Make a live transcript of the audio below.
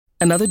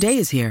Another day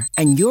is here,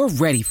 and you're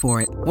ready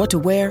for it. What to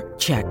wear?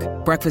 Check.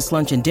 Breakfast,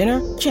 lunch, and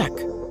dinner? Check.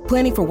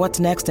 Planning for what's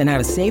next and how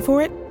to save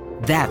for it?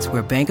 That's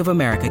where Bank of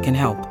America can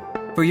help.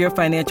 For your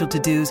financial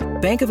to-dos,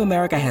 Bank of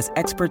America has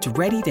experts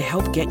ready to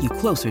help get you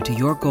closer to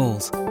your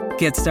goals.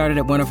 Get started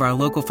at one of our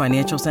local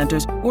financial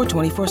centers or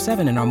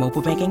 24/7 in our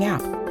mobile banking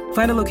app.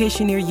 Find a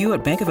location near you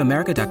at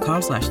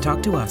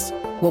bankofamerica.com/talktous.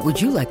 What would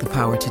you like the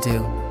power to do?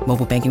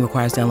 Mobile banking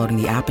requires downloading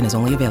the app and is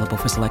only available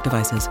for select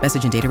devices.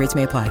 Message and data rates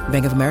may apply.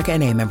 Bank of America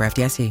NA, member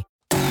FDIC.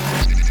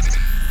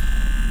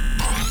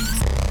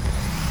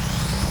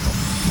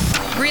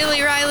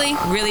 Really, Riley?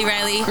 Really,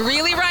 Riley?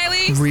 Really,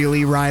 Riley?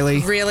 Really,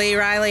 Riley? Really,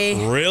 Riley?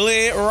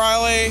 Really,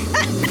 Riley?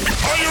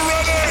 Are you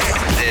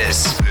ready?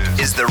 This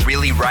is the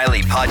Really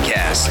Riley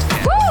Podcast.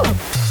 Woo!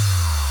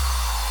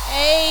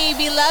 Hey,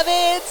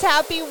 beloveds,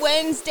 happy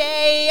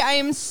Wednesday. I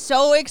am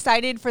so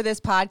excited for this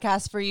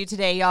podcast for you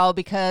today, y'all,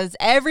 because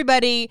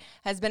everybody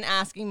has been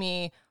asking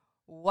me,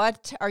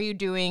 what are you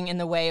doing in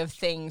the way of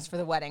things for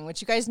the wedding?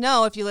 Which you guys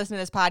know, if you listen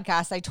to this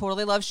podcast, I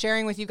totally love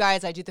sharing with you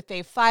guys. I do the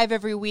Fave 5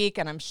 every week,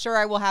 and I'm sure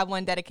I will have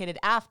one dedicated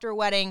after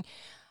wedding,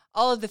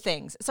 all of the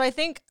things. So I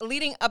think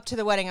leading up to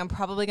the wedding, I'm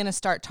probably going to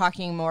start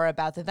talking more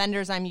about the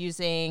vendors I'm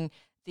using,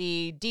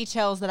 the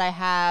details that I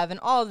have, and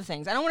all of the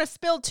things. I don't want to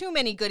spill too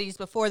many goodies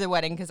before the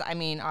wedding because,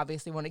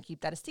 obviously want to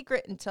keep that a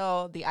secret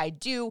until the I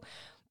do.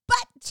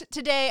 But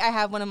today I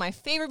have one of my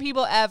favorite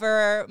people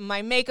ever,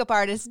 my makeup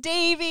artist,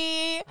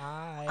 Davey.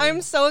 Hi.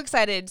 I'm so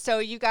excited. So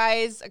you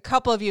guys, a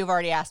couple of you have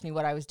already asked me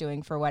what I was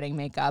doing for wedding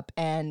makeup.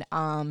 And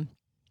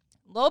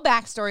little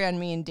backstory on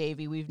me and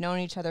Davey. We've known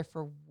each other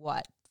for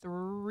what,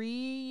 3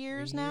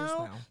 years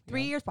now?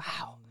 3 years?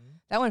 Wow.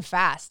 That went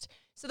fast.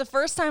 So the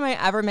first time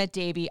I ever met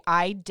Davey,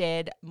 I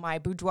did my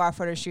boudoir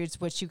photo shoots,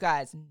 which you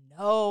guys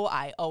know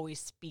I always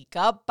speak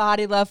up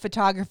body love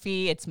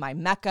photography. It's my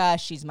mecca.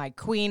 She's my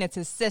queen. It's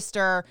his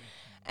sister.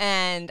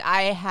 And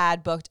I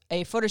had booked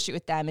a photo shoot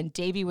with them, and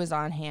Davey was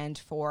on hand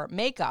for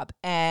makeup.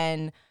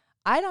 And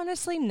I'd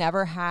honestly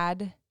never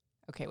had,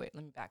 okay, wait,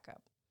 let me back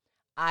up.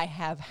 I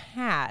have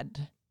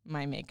had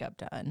my makeup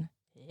done,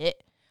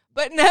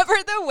 but never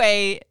the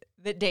way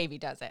that Davey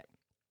does it.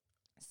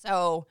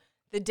 So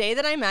the day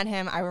that I met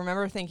him, I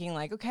remember thinking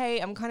like, okay,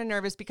 I'm kind of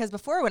nervous because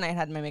before when I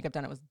had my makeup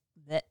done, it was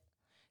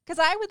because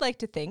I would like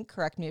to think,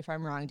 correct me if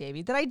I'm wrong,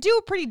 Davey, that I do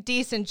a pretty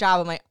decent job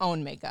of my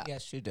own makeup.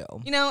 Yes, you do.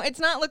 You know, it's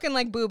not looking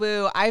like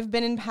boo-boo. I've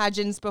been in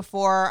pageants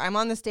before. I'm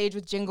on the stage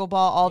with Jingle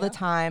Ball all the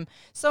time.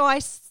 So I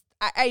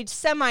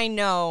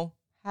semi-know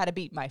how to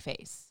beat my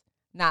face.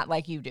 Not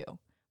like you do.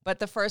 But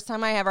the first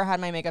time I ever had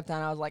my makeup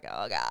done, I was like,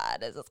 oh,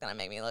 God, is this going to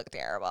make me look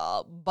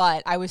terrible?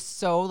 But I was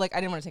so, like, I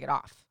didn't want to take it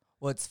off.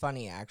 Well, it's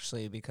funny,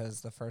 actually,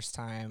 because the first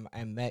time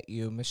I met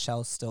you,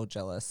 Michelle's still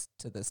jealous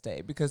to this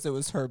day because it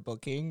was her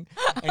booking,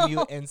 and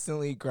you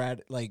instantly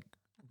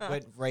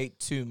went right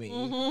to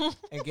me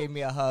and gave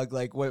me a hug,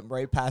 like went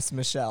right past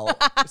Michelle.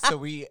 So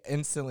we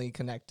instantly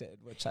connected,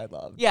 which I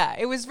love. Yeah,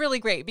 it was really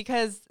great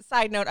because,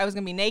 side note, I was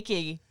going to be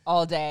naked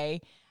all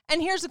day.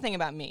 And here's the thing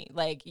about me.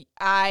 Like,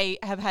 I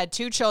have had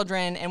 2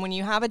 children, and when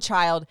you have a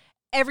child,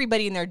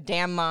 everybody and their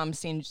damn mom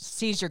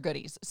sees your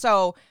goodies.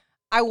 So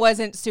I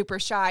wasn't super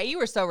shy. You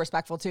were so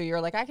respectful, too. You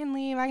were like, I can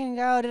leave, I can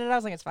go. I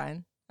was like, it's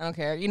fine. I don't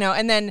care. You know,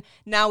 and then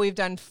now we've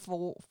done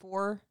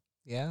four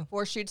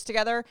shoots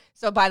together.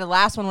 So by the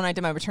last one, when I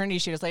did my maternity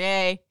shoot, it's like,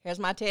 hey, here's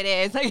my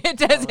titties. Like, it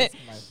doesn't. That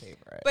was my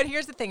favorite. But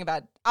here's the thing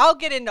I'll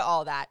get into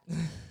all that.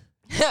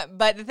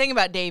 But the thing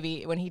about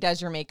Davey, when he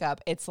does your makeup,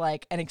 it's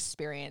like an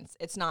experience.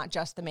 It's not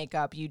just the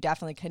makeup. You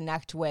definitely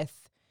connect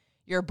with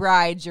your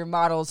brides, your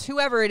models,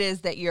 whoever it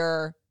is that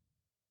you're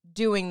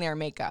doing their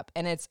makeup.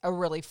 And it's a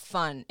really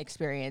fun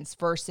experience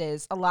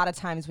versus a lot of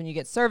times when you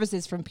get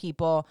services from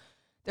people,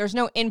 there's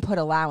no input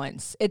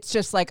allowance. It's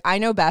just like, I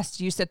know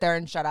best. You sit there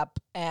and shut up,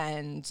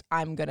 and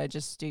I'm going to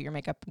just do your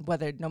makeup,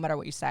 no matter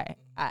what you say.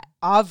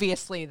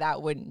 Obviously,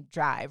 that wouldn't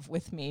drive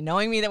with me.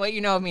 Knowing me, that what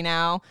you know of me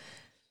now,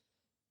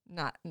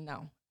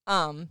 no.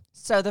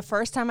 So the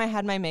first time I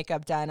had my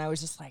makeup done, I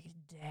was just like,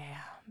 damn.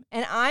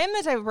 And I'm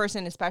the type of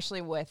person,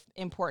 especially with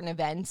important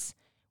events,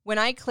 when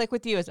I click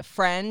with you as a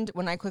friend,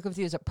 when I click with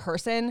you as a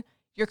person,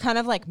 you're kind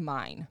of like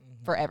mine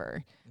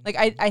forever. Like,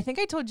 I think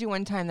I told you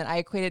one time that I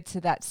equated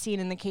to that scene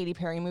in the Katy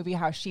Perry movie,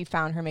 how she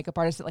found her makeup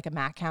artist at like a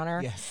Mac counter.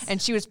 Yes.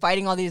 And she was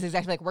fighting all these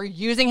exactly like, we're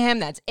using him.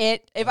 That's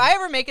it. If I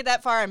ever make it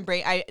that far,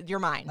 you're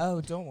mine.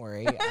 Oh, don't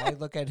worry. I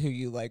look at who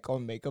you like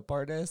on makeup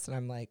artists, and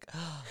I'm like,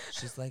 oh,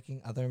 she's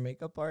liking other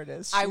makeup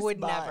artists. I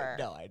would never.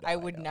 No, I know. I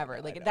would never.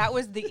 Like, that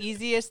was the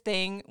easiest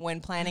thing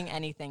when planning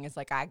anything. Is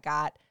like, I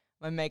got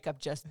my makeup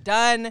just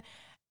done.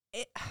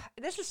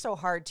 This is so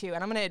hard too,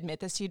 and I'm gonna admit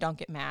this to you. Don't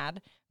get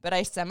mad, but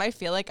I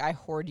feel like I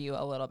hoard you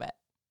a little bit.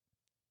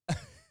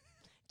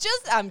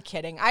 I'm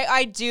kidding.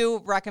 I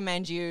do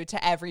recommend you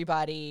to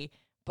everybody,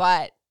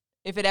 but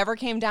if it ever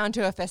came down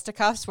to a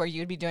fisticuffs where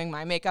you'd be doing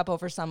my makeup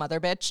over some other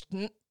bitch,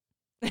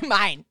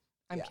 mine.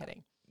 I'm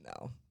kidding.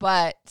 No.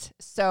 But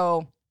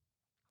so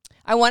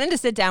I wanted to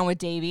sit down with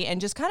Davey and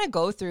just kind of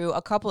go through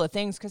a couple of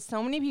things because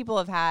so many people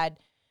have had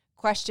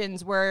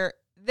questions where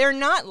they're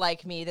not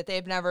like me, that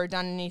they've never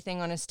done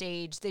anything on a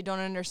stage. They don't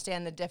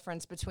understand the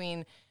difference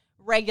between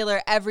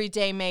regular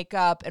everyday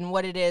makeup and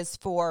what it is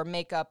for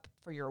makeup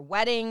for your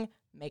wedding,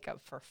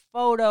 makeup for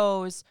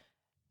photos,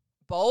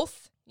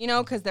 both, you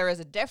know, because there is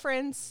a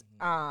difference.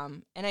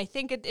 And I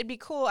think it'd be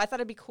cool. I thought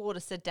it'd be cool to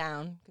sit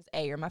down because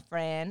A, you're my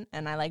friend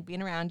and I like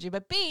being around you.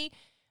 But B,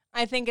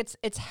 I think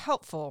it's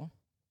helpful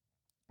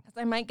because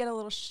I might get a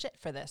little shit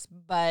for this.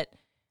 But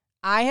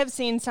I have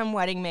seen some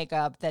wedding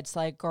makeup that's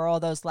like, girl,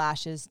 those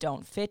lashes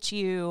don't fit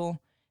you.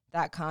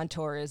 That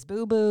contour is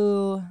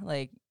boo-boo.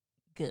 Like,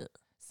 good.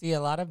 See, a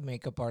lot of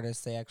makeup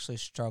artists, they actually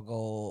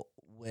struggle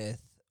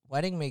with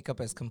wedding makeup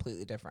is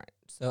completely different.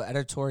 So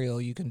editorial,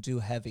 you can do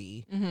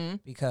heavy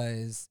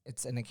because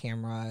it's in a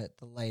camera,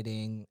 the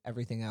lighting,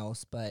 everything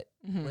else. But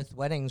with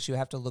weddings, you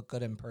have to look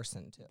good in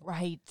person too.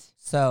 Right.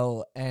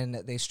 So, and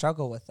they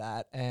struggle with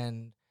that.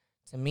 And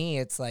to me,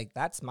 it's like,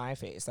 that's my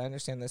face. I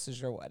understand this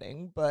is your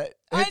wedding, but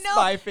I it's know.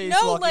 my face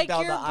No, walking like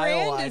down your the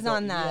aisle. brand I is don't-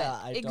 on that. yeah,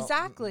 I don't-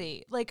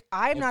 Exactly. Like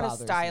I'm It not a bothers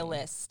me.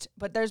 stylist,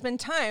 but there's been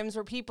times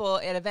where people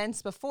at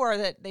events before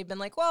that they've been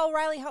like, well,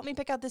 Riley, help me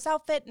pick out this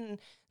outfit and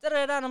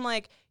da-da-da. And I'm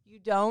like, you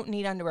don't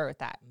need underwear with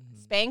that.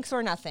 Spanx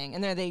or nothing.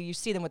 And you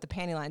see them with the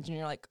panty lines and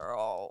you're like,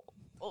 girl,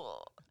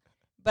 ugh.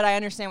 But I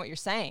understand what you're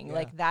saying. Yeah.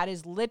 Like that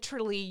is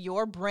literally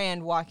your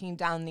brand walking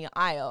down the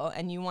aisle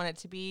and you want it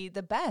to be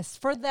the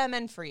best for them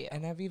and for you.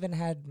 And I've even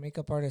had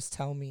makeup artists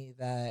tell me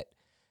that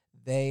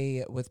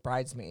they, with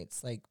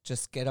bridesmaids, like,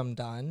 just get them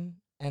done.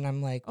 And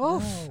I'm like,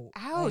 Oof, no.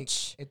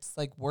 ouch. Like, it's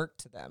like work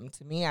to them.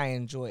 To me, I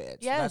enjoy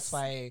it. So Yes. that's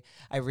why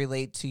I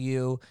relate to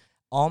you.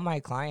 All my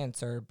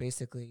clients are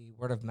basically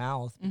word of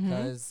mouth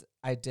because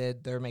I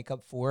did their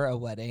makeup for a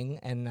wedding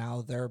and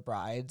now they're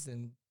brides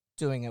and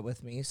doing it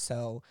with me.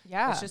 So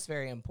Yeah. it's just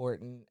very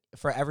important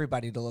for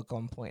everybody to look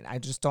on point. I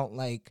just don't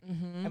like,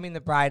 Mm-hmm. I mean,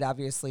 the bride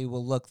obviously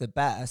will look the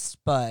best,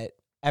 but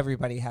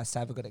everybody has to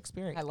have a good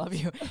experience. I love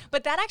you.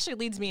 But that actually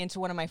leads me into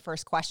one of my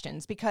first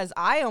questions because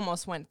I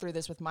almost went through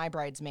this with my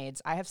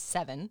bridesmaids. I have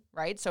 7,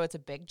 right? So it's a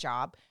big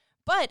job.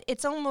 But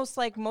it's almost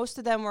like most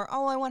of them were,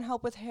 oh, I want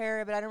help with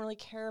hair, but I don't really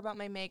care about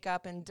my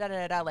makeup and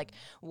da-da-da-da. Like,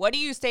 what do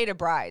you say to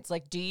brides?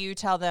 Like, do you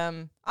tell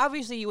them,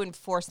 obviously you wouldn't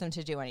force them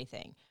to do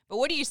anything, but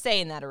what do you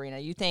say in that arena?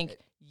 You think,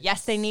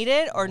 yes, they need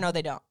it or no,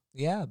 they don't?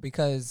 Yeah,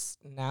 because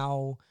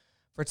now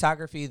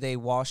photography, they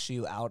wash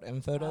you out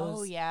in photos.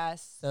 Oh,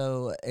 yes.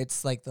 So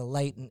it's like the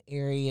light and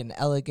airy and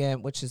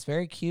elegant, which is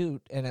very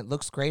cute and it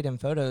looks great in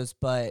photos,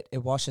 but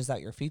it washes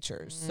out your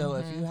features. So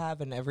if you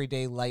have an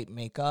everyday light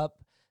makeup,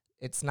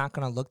 it's not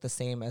going to look the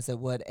same as it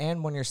would.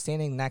 And when you're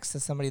standing next to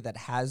somebody that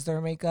has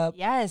their makeup,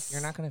 Yes. you're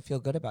not going to feel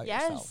good about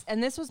Yes. yourself.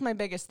 And this was my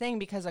biggest thing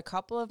because a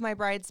couple of my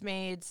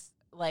bridesmaids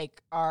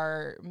like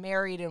are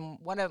married and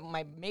one of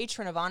my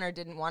matron of honor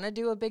didn't want to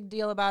do a big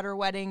deal about her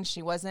wedding.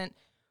 She wasn't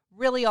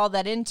really all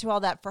that into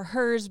all that for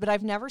hers, but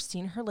I've never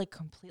seen her like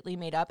completely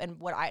made up. And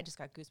what I just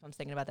got goosebumps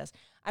thinking about this.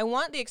 I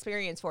want the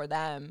experience for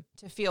them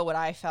to feel what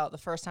I felt the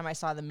first time I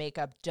saw the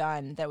makeup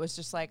done. That was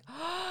just like,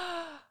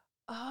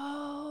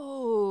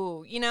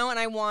 oh, you know, and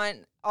I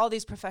want all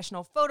these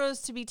professional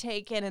photos to be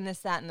taken and this,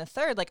 that, and the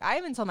third. Like I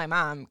even told my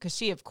mom, because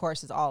she, of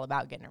course, is all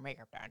about getting her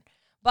makeup done.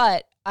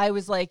 But I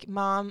was like,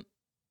 Mom,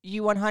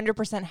 you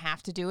 100%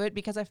 have to do it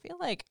because I feel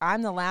like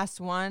I'm the last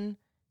one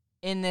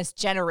in this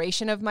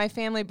generation of my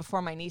family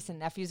before my niece and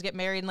nephews get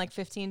married in like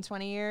 15,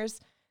 20 years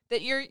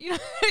that you're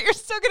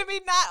still going to be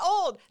not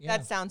old. Yeah.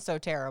 That sounds so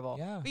terrible.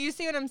 Yeah. But you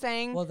see what I'm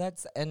saying? Well,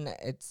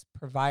 it's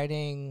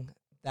providing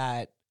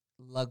that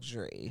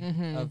luxury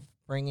of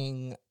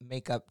bringing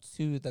makeup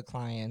to the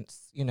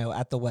clients, you know,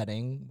 at the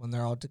wedding when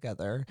they're all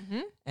together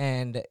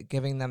and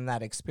giving them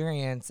that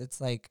experience. It's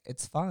like,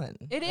 it's fun.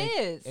 It Like,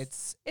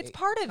 is. It's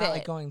part of not it.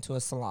 like going to a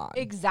salon.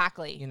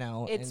 Exactly. You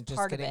know, it's and just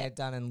part of getting it. it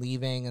done and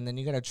leaving, and then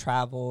you got to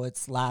travel.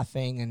 It's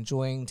laughing,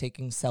 enjoying,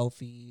 taking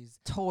selfies,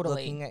 Totally.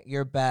 looking at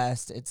your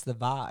best. It's the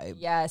vibe.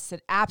 Yes,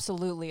 it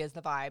absolutely is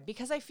the vibe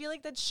because I feel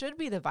like that should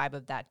be the vibe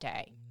of that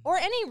day or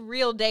any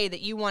real day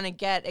that you want to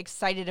get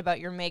excited about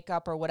your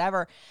makeup or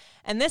whatever.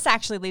 And this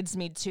actually leads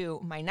me to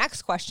my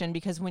next question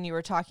because when you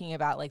were talking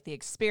about like the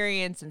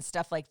experience and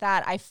stuff like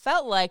that, I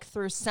felt like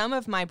through some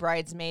of my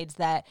bridesmaids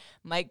that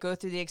might go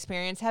through the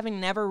experience, having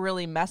never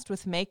really messed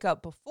with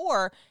makeup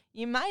before,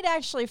 you might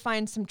actually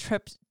find some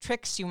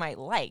tricks you might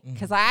like.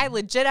 Because I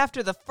legit,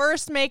 after the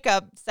first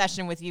makeup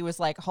session with you, was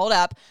like, hold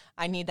up,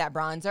 I need that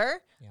bronzer.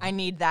 I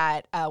need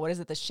that,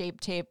 the Shape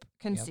Tape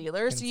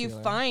concealer. So you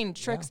concealer. find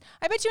tricks.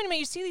 I bet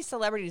you see these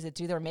celebrities that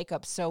do their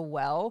makeup so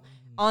well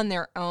on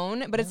their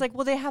own, but it's like,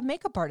 well, they have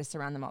makeup artists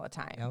around them all the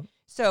time. Yep.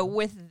 So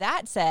with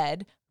that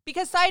said,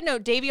 because side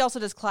note, Davey also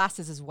does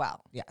classes as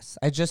well. Yes,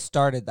 I just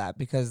started that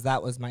because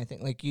that was my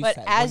thing. Like you But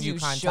said, as when you you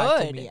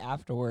contacted should. me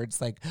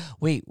afterwards, like,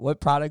 wait, what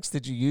products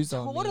did you use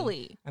on me?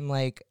 Totally. I'm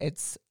like,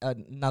 it's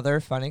another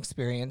fun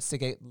experience to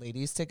get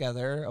ladies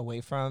together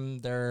away from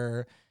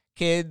their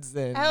kids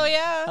and Hell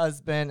yeah.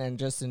 husband and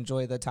just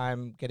enjoy the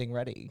time getting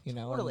ready, you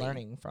know, Totally. and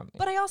learning from me.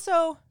 But I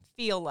also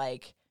feel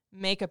like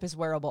makeup is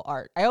wearable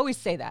art. I always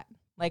say that.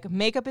 Like,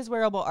 makeup is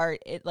wearable art.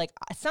 It like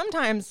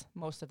sometimes,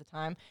 most of the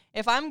time,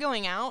 if I'm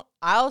going out,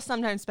 I'll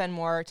sometimes spend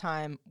more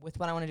time with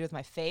what I want to do with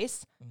my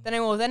face than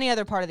I will with any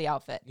other part of the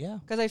outfit. Yeah.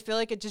 Because I feel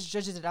like it just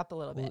judges it up a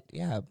little bit.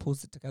 Yeah, it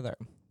pulls it together.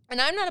 And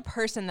I'm not a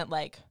person that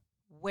like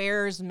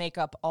wears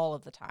makeup all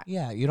of the time.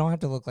 Yeah, you don't have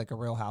to look like a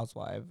Real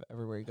Housewife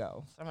everywhere you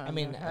go. I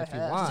mean, if you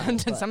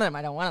want. Some of them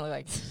I don't want to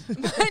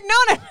look like.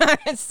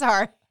 No,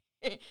 sorry.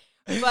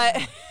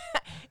 But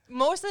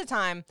most of the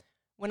time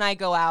when I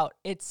go out,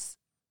 it's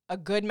a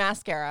good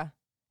mascara,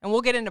 and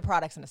we'll get into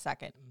products in a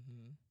second.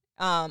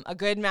 A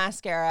good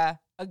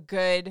mascara, a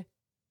good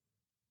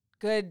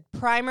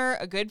primer,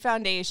 a good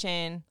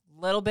foundation,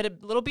 little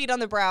bead on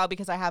the brow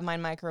because I have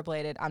mine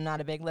microbladed. I'm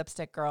not a big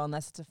lipstick girl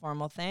unless it's a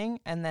formal thing,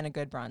 and then a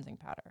good bronzing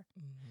powder.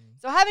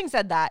 So having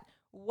said that,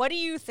 what do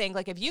you think?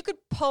 Like, if you could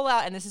pull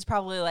out, and this is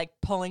probably like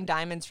pulling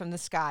diamonds from the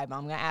sky, but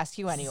I'm going to ask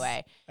you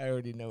anyway. I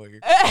already know what you're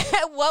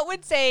what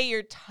would say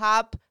your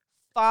top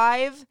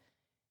 5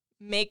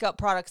 makeup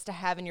products to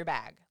have in your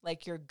bag?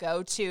 Like your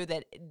go-to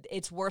that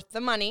it's worth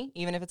the money,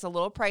 even if it's a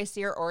little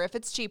pricier or if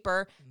it's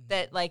cheaper,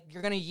 that like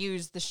you're going to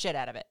use the shit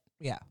out of it.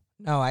 Yeah.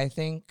 No, I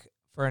think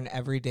for an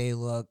everyday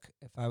look,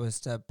 if I was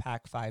to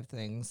pack 5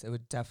 things, it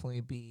would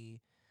definitely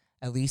be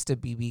at least a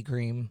BB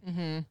cream,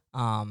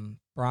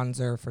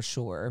 bronzer for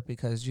sure,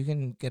 because you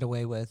can get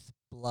away with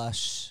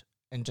blush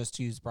and just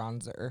use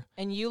bronzer.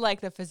 And you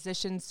like the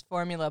Physicians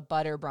Formula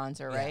Butter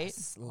Bronzer, right?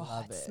 Yes,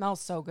 love it. It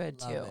smells so good,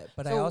 Love too. it.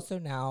 But So- I also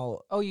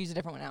now... Oh, you use a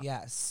different one now.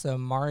 Yes. So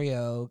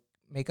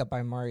Makeup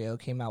by Mario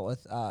came out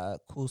with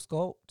Cool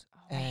Sculpt.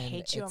 I And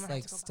hate you. I'm it's gonna have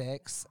like to go buy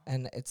sticks,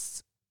 and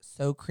it's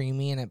so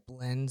creamy, and it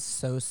blends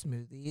so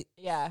smoothie.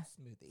 Yeah.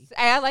 Smoothie.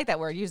 I like that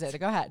word. Use it.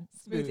 Go ahead.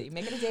 Smooth. Smoothie.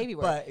 Make it a Davy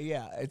word. But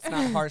yeah, it's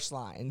not harsh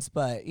lines.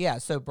 But yeah,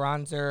 so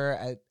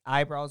bronzer,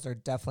 eyebrows are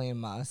definitely a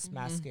must.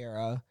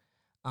 Mascara,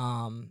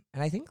 and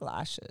I think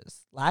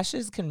lashes.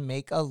 Lashes can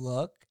make a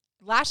look.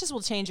 Lashes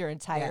will change your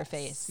entire Yes,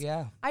 face.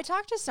 Yeah. I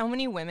talk to so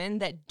many women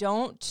that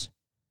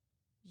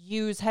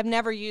have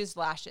never used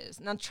lashes.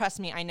 Now, trust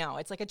me, I know.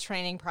 It's like a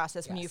training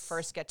process when you Yes.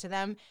 first get to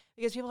them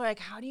because people are like,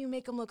 how do you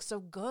make them look so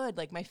good?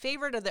 Like, my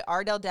favorite are the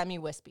Ardell Demi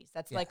Wispies.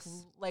 That's like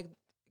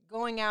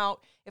going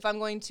out, if I'm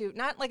going to,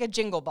 not like a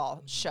Jingle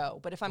Ball show,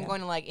 but if I'm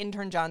going to like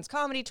Intern John's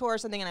comedy tour or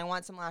something and I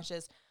want some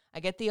lashes, I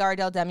get the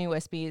Ardell Demi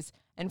Wispies.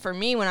 And for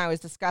me, when I was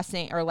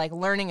discussing or like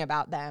learning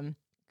about them,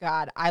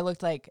 God, I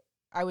was like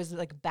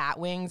bat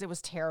wings. It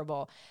was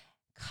terrible.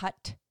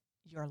 Cut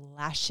your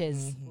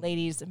lashes,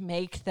 ladies.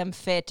 Make them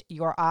fit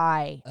your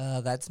eye.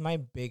 That's my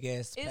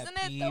biggest pet Isn't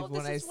it, peeve though?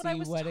 when This I is what I see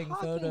was wedding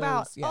talking photos.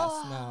 about. Yes,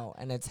 Oh. no,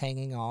 and it's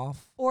hanging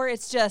off. Or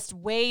it's just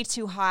way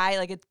too high,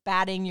 like it's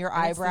batting your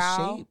And it's eyebrow.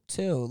 the shape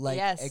too. Like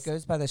Yes. it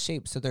goes by the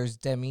shape. So there's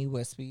demi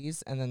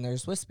wispies and then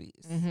there's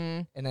wispies,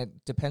 and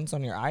it depends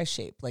on your eye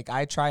shape. Like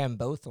I try them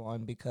both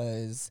on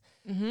because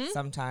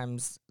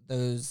sometimes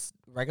those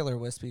regular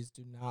wispies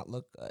do not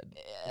look good.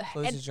 It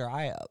closes your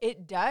eye up.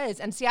 It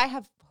does. And see, I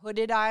have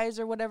hooded eyes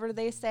or whatever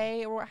they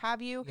say or what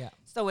have you. Yeah.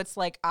 So it's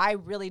like I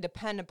really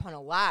depend upon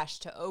a lash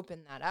to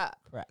open that up.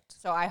 Correct.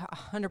 So I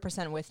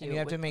 100% with you. And you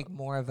have to with make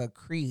more of a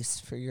crease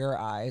for your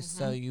eyes.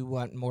 So you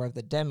want more of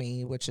the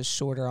demi, which is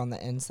shorter on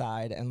the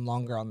inside and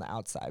longer on the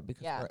outside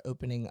because Yeah. we're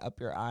opening up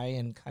your eye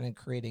and kind of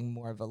creating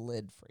more of a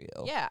lid for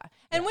you. Yeah.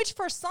 And which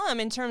for some,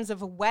 in terms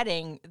of a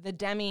wedding, the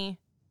demi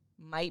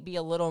might be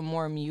a little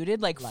more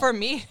muted. Like for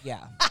me,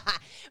 Yeah.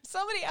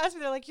 somebody asked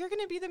me, they're like, you're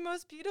going to be the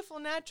most beautiful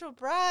natural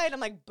bride. I'm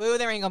like, boo,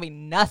 there ain't going to be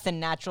nothing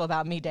natural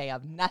about me, day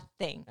of.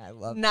 Nothing. I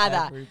love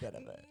Nada. every bit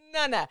of it.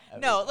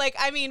 No, like,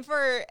 I mean,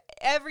 for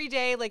every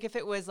day, like if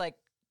it was like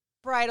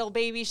bridal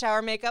baby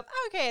shower makeup,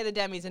 okay, the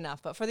demi's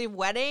enough. But for the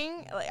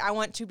wedding, like, I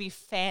want to be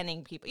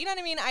fanning people. You know what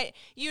I mean?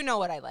 You know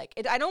what I like.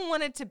 I don't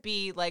want it to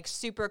be like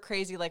super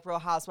crazy like Real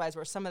Housewives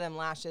where some of them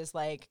lashes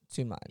like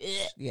Too much.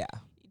 Yeah.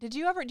 do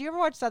you ever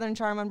watch Southern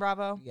Charm on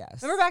Bravo?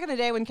 Yes. Remember back in the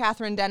day when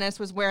Catherine Dennis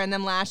was wearing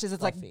them lashes?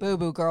 It's Fluffy. like,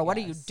 boo-boo, girl, what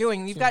are you Yes,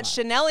 doing? You've too got much.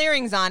 Chanel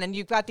earrings on and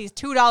you've got these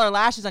 $2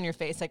 lashes on your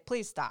face. Like,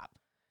 please stop.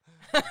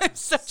 I'm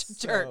such a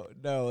jerk.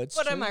 No, it's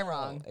But true. am I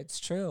wrong? It's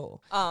true.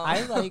 Oh.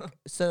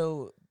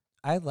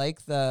 I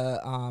like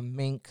the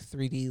Mink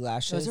 3D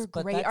lashes. Those are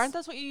but great. that's- Aren't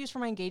those what you use for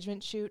my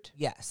engagement shoot?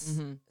 Yes.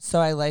 Mhm. So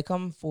I like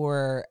them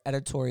for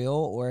editorial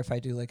or if I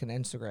do like an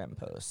Instagram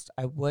post.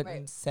 I wouldn't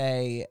Right.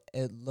 say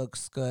it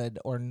looks good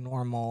or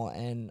normal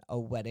in a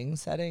wedding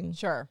setting.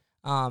 Sure.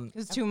 Um,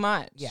 It's too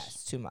much.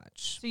 yes, too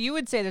much. So you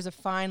would say there's a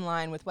fine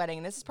line with wedding,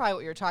 and this is probably what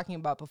you were talking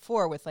about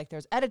before with like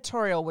there's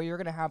editorial where you're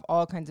going to have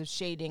all kinds of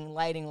shading,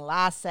 lighting,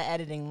 lassa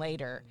editing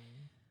later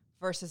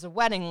versus a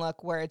wedding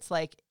look where it's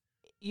like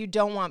you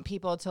don't want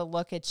people to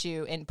look at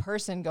you in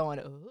person going,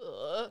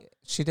 ugh.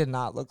 She did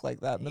not look like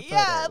that in the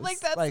Yeah, photos. like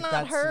that's not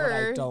what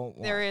her. I don't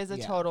want. There is a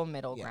Yeah. total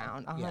middle Yeah.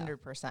 ground, Yeah.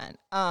 100%.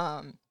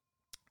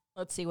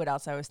 Let's see what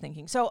else I was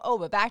thinking. So,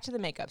 but back to the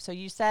makeup. So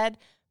you said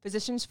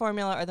Physicians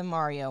Formula or the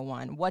Mario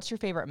one. What's your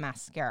favorite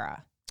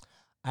mascara?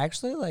 I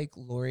actually like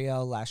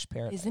L'Oreal Lash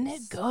Paradise. Isn't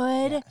it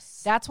good?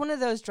 Yes. That's one of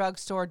those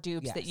drugstore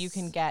dupes that you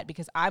can Yes. get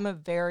because I'm a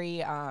very,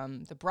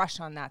 the brush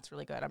on that's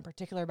really good. I'm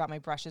particular about my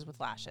brushes with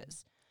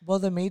lashes. Well,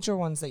 the major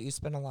ones that you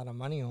spend a lot of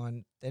money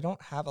on, they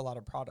don't have a lot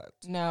of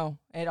product. No,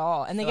 at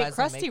all. And they So get as a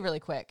crusty make- really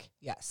quick.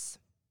 Yes.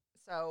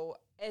 So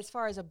as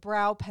far as a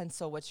brow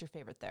pencil, what's your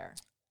favorite there?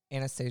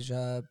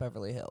 Anastasia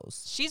Beverly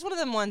Hills. She's one of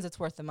them ones that's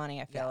worth the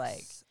money, I feel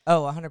like.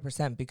 Oh,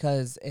 100%,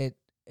 because it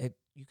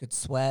you could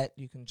sweat,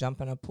 you can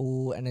jump in a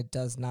pool, and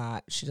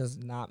she does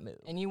not move.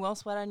 And you will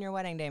sweat on your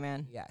wedding day,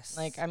 man. Yes.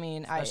 Like, I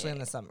mean, especially in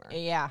the summer.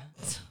 Yeah.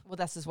 Well,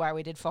 this is why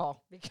we did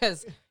fall,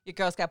 because your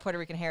girl's got Puerto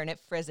Rican hair and it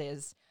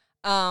frizzes.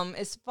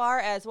 As far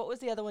as, what was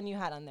the other one you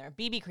had on there?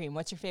 BB cream.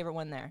 What's your favorite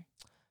one there?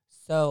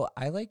 So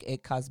I like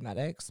It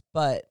Cosmetics,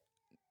 but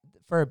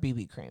for a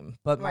BB cream.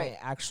 But Right. my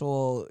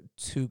actual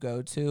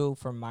go-to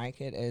for my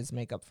kit is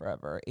Makeup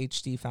Forever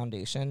HD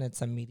foundation.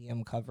 It's a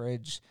medium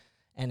coverage,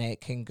 and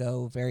it can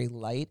go very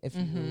light if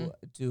you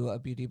do a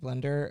beauty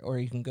blender, or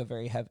you can go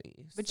very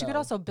heavy. But you could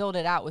also build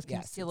it out with Yes,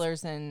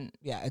 concealers and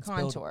it's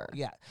contour. buildable.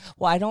 Yeah.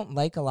 Well, I don't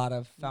like a lot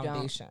of You don't,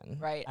 foundation.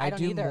 right. I I don't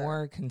do either.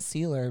 more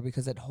concealer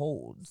because it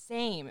holds.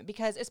 same,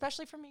 because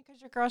especially for me, because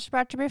your girl's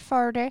about to be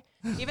 40,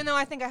 even though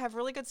I think I have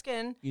really good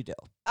skin, You do.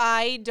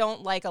 I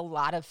don't like a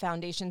lot of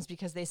foundations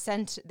because they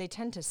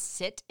tend to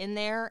sit in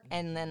there,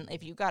 and then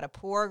if you got a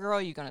pore, girl,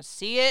 you're gonna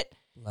see it.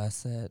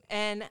 Bless it.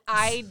 And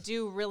I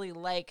do really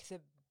like the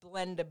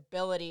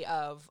blendability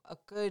of a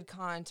good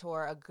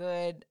contour, a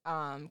good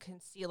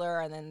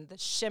concealer, and then the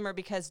shimmer.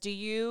 Because do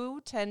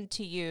you tend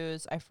to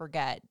use, I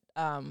forget,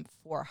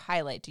 for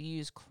highlight, do you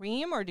use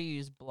cream or do you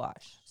use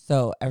blush?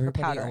 So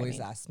everybody powder, I always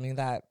mean. asks me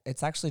that.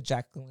 It's actually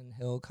Jaclyn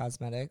Hill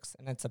Cosmetics,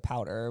 and it's a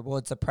powder. Well,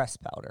 it's a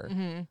pressed powder.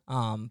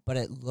 But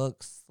it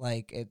looks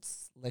like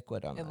it's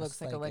liquid almost. It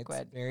looks like a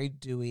liquid. It's very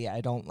dewy.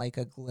 I don't like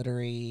a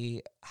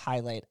glittery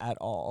highlight at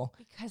all.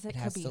 Because it It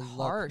could has be to look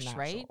harsh,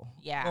 right? natural.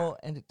 Yeah. Well,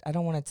 and I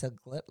don't want it to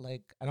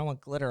I don't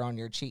want glitter on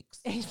your cheeks.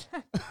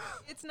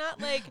 It's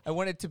not like, I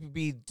want it to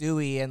be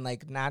dewy and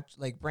like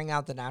bring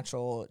out the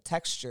natural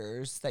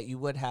textures that you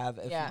would have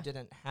if Yeah. you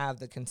didn't have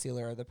the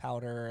concealer or the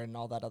powder and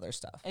all that other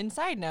stuff. and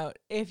side note,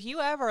 if you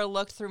ever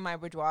looked through my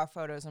boudoir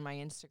photos on my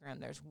Instagram,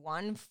 there's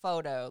one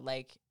photo,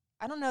 like,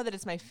 I don't know that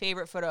it's my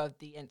favorite photo of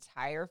the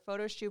entire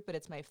photo shoot, but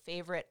it's my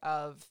favorite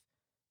of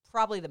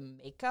probably the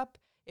makeup.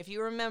 If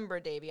you remember,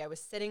 Davey, I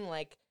was sitting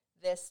like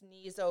this,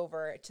 knees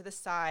over to the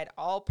side,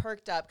 all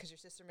perked up because your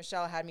sister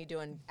Michelle had me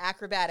doing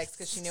acrobatics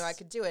because she knew I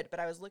could do it. But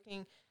I was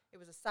looking, it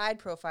was a side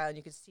profile, and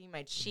you could see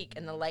my cheek,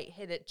 and the light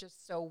hit it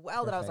just so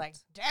well that I was like,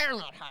 damn,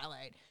 that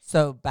highlight.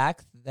 So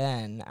back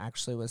then,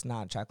 actually, was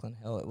not Jaclyn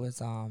Hill. It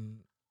was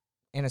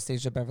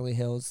Anastasia Beverly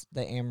Hills,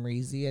 the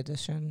Amrezy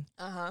edition.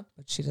 Uh-huh.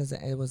 But she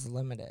doesn't. It was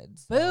limited.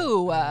 So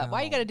Boo, I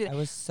why you know. gotta do that? I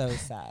was so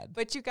sad.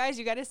 But you guys,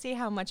 you got to see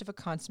how much of a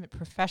consummate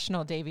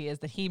professional Davey is,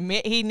 that he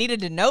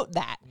needed to note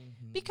that.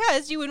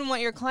 Because you wouldn't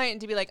want your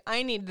client to be like,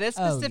 I need this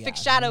Oh, specific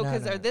yeah. shadow No,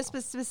 because no, or no. this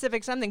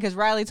specific something because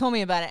Riley told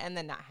me about it, and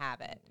then not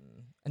have it.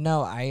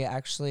 No,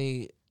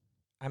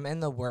 I'm in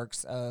the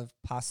works of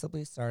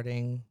possibly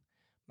starting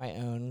my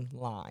own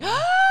line.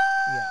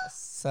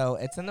 Yes. So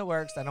it's in the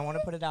works. I don't want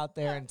to put it out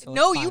there until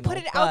No, it's you put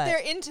final, it out but- there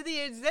into the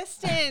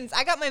existence.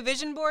 I got my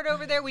vision board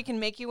over there. We can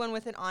make you one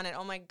with it on it.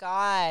 Oh my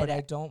God. But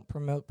I don't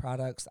promote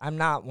products. I'm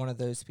not one of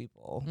those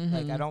people.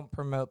 Like, I don't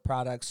promote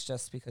products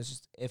just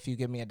because if you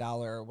give me $1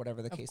 or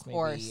whatever the case may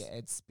course. be.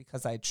 It's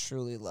because I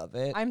truly love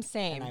it. I'm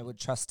same. And I would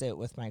trust it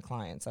with my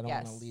clients. I don't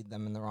want Yes. to lead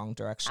them in the wrong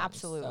direction.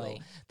 Absolutely.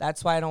 So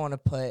that's why I don't want to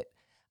put.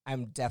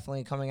 I'm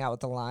definitely coming out with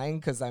the line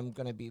because I'm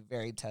going to be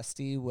very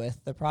testy with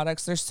the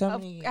products. There's so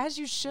many as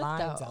you should,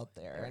 lines though. out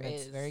there, and There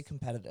it's is. very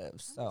competitive.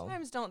 So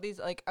Sometimes don't these,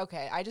 like,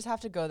 okay, I just have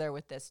to go there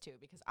with this too,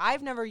 because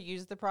I've never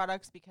used the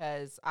products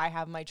because I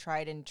have my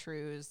tried and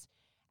trues,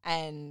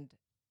 and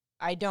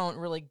I don't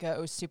really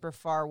go super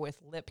far with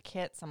lip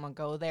kits. I'm going to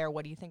go there.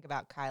 What do you think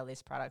about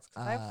Kylie's products?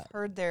 Because I've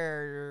heard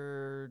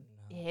they're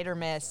hit or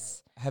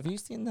miss. have you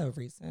seen the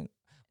recent?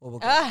 Well, we'll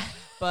go. Ah.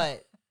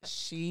 But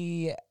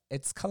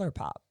it's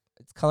ColourPop.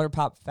 It's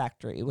ColourPop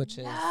Factory, which is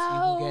you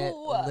can get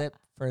No. lip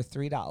for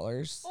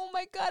 $3. Oh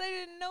my God, I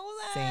didn't know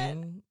that.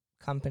 Same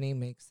company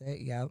makes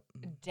it. Yep.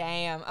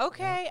 Damn.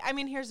 Okay. I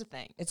mean, here's the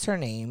thing. It's her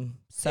name.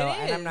 So It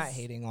and I'm not is.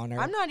 hating on her.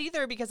 I'm not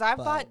either, because I've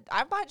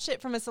bought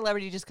shit from a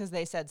celebrity just because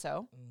they said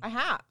so. I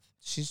have.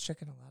 She's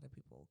tricking a lot of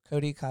people.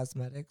 Coty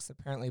Cosmetics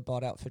apparently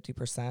bought out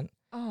 50%,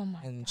 Oh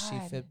my and God.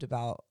 she fibbed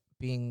about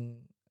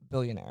being a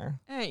billionaire.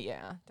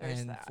 Yeah,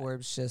 there's and that.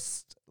 Forbes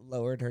just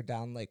lowered her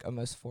down like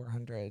almost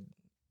 $400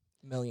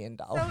 million.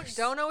 So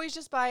don't always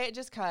just buy it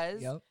just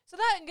cause. Yep. So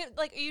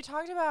like you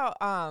talked about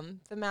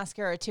the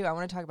mascara too. I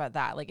want to talk about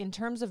that. Like in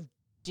terms of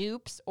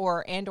dupes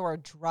or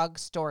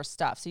drugstore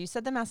stuff. So you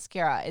said the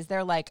mascara. Is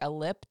there like a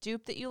lip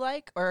dupe that you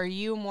like, or are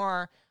you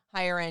more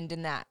higher end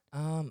in that?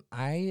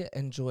 I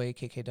enjoy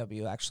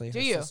KKW actually. Do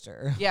her you?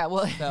 sister. Yeah.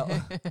 Well, So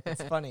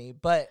it's funny,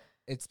 but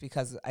it's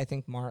because I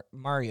think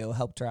Mario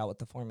helped her out with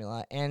the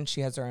formula, and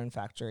she has her own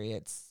factory.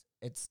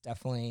 It's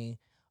definitely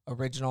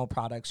original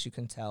products, you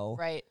can tell.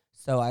 right.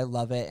 So I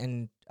love it.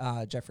 And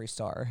Jeffree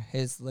Star,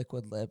 his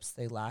liquid lips,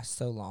 they last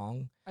so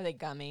long. Are they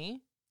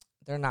gummy?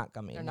 They're not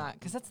gummy. They're no. not,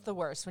 because that's the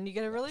worst when you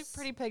get a really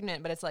pretty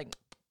pigment, but it's like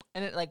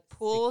and it like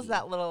pulls Sticky.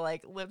 that little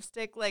like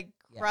lipstick like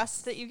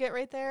crust that you get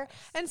right there.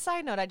 And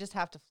side note, I just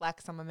have to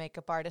flex. I'm a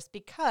makeup artist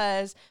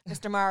because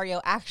Mr.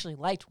 Mario actually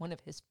liked one of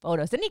his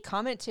photos. Didn't he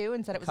comment too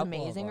and said it was Couple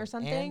of amazing or them.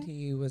 something? And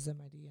he was in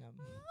my DM. Oh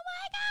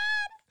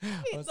my god!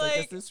 I He's was like,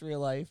 is this real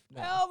life?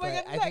 No. Oh my But God, I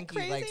isn't that think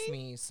he likes crazy?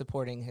 me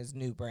supporting his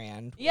new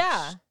brand. Which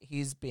Yeah.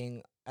 He's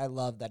being, I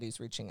love that he's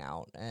reaching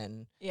out.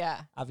 And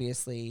yeah.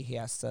 obviously he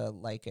has to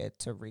like it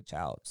to reach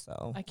out.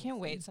 So I can't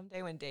wait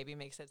someday when Davey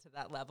makes it to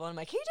that level. I'm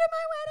like, he did my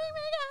wedding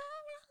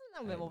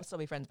makeup. We'll still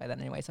be friends by then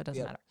anyway, so it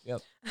doesn't matter.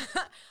 Yep.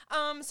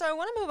 So I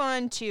want to move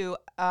on to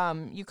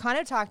you kind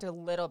of talked a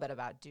little bit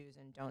about do's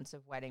and don'ts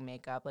of wedding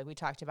makeup. Like we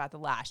talked about the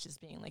lashes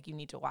being like you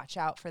need to watch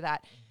out for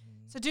that.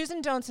 So do's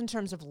and don'ts in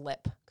terms of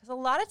lip. Because a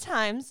lot of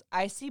times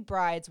I see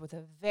brides with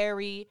a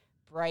very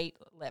bright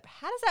lip.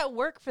 How does that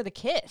work for the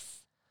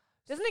kiss?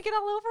 Doesn't it get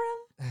all over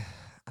him?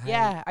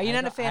 Yeah. Are you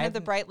not a fan of the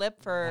bright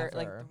lip for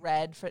like never.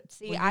 red? For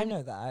see, Well, I you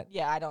know that.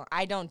 Yeah,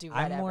 I don't do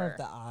red I'm more ever. of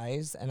the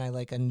eyes, and I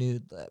like a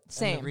nude lip. And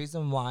Same. the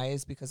reason why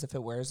is because if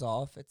it wears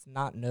off, it's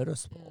not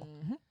noticeable.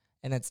 Mhm.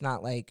 And it's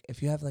not like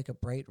if you have like a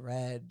bright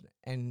red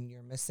and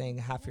you're missing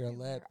half your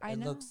lip, I it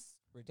know. looks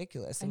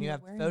ridiculous. And And you you're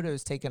have wearing-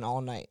 photos taken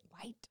all night.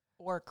 White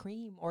or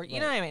cream or you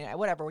know what I mean,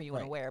 whatever you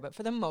want to Right. wear. But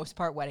for the most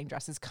part, wedding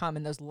dresses come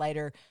in those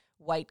lighter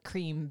white,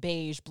 cream,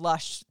 beige,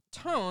 blush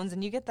tones,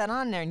 and you get that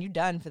on there, and you're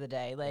done for the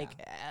day. Like,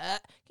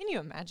 can you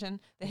imagine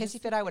the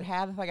hissy fit I would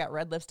have if I got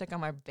red lipstick on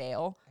my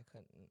veil? I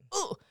couldn't.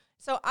 Ooh.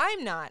 So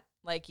I'm not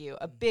like you,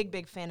 a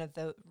big fan of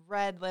the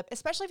red lip,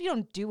 especially if you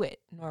don't do it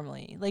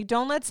normally. Like,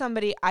 don't let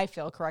somebody, I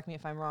feel, correct me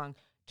if I'm wrong,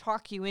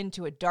 talk you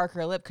into a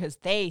darker lip because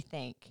they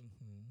think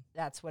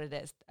that's what it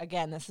is.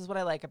 Again, this is what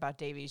I like about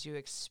Davies. You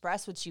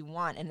express what you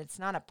want, and it's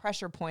not a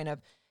pressure point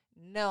of,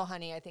 no,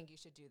 honey, I think you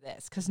should do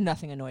this, because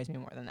nothing annoys me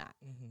more than that.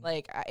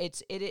 Like,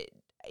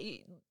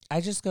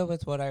 I just go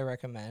with what I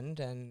recommend,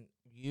 and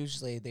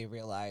usually they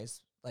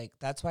realize, like,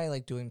 that's why I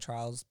like doing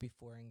trials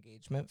before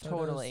engagement photos.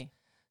 Totally.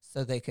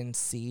 So they can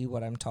see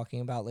what I'm talking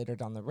about later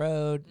down the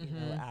road, you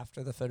know,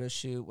 after the photo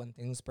shoot, when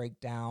things break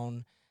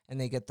down, and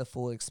they get the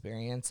full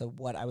experience of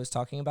what I was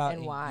talking about.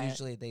 And why.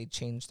 Usually they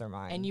change their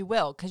mind. And you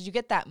will, because you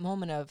get that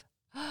moment of,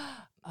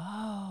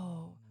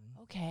 oh,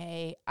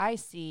 okay, I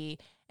see.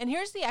 And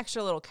here's the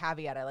extra little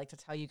caveat I like to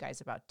tell you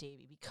guys about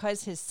Davey.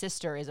 Because his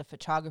sister is a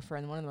photographer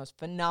and one of the most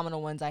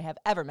phenomenal ones I have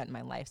ever met in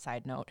my life,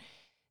 side note,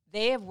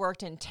 they have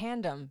worked in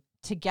tandem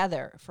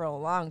together for a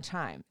long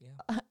time.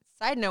 Yeah.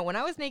 Side note, when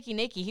I was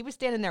Nakey, he was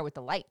standing there with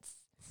the lights.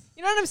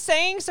 You know what I'm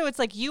saying? So it's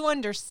like you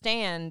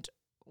understand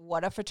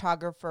what a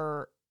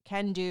photographer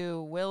can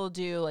do, will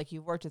do. Like,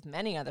 you've worked with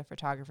many other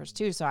photographers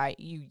too. So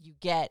you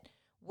get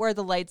where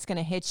the light's going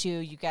to hit you.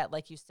 You get,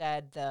 like you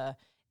said, the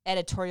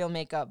editorial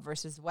makeup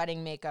versus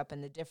wedding makeup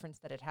and the difference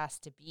that it has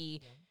to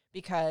be.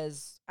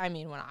 Because, I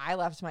mean, when I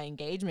left my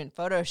engagement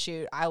photo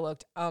shoot, I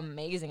looked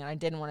amazing and I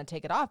didn't want to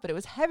take it off, but it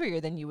was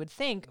heavier than you would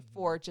think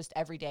for just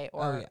everyday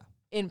or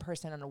in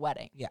person on a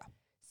wedding. Yeah.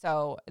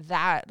 So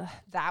that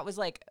was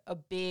like a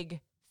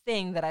big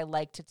thing that I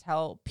like to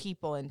tell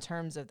people in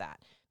terms of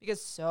that,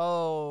 because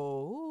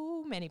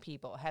so many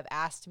people have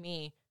asked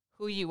me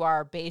who you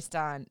are based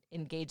on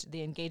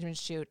the engagement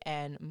shoot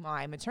and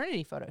my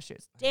maternity photo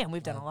shoots. Damn,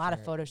 we've done a lot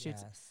of photo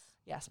shoots.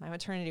 Yes, my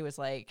maternity was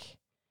like,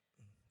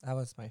 that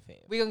was my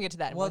favorite. we're going to get to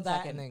that in one that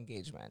second. and the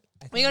engagement.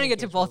 We're going to get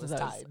to both of those.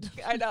 Tied.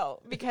 I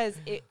know, because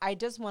I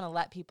just want to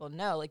let people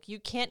know, like, you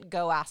can't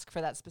go ask for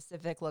that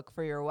specific look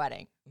for your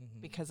wedding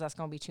because that's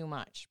going to be too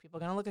much. People are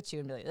going to look at you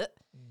and be like, ugh.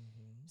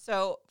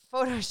 So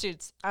photo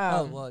shoots.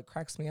 Well, it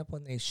cracks me up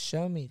when they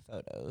show me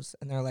photos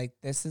and they're like,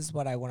 this is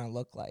what I want to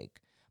look like,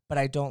 but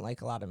I don't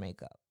like a lot of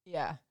makeup.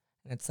 Yeah.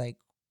 And it's like,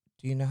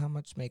 do you know how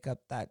much makeup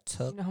that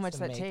took? You know how much to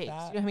that make takes.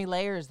 that? You know how many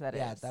layers that is.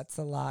 Yeah, that's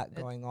a lot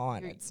going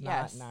on. It's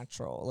yes. not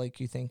natural like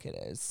you think it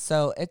is.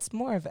 So it's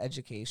more of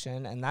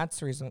education, and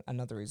that's the reason.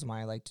 Another reason why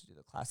I like to do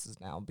the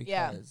classes now,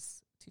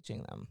 because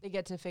teaching them, they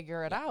get to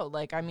figure it out.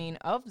 Like, I mean,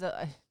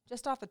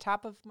 just off the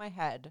top of my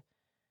head,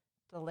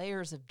 the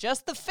layers of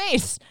just the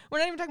face. We're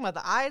not even talking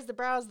about the eyes, the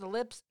brows, the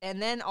lips,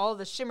 and then all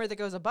the shimmer that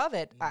goes above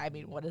it. I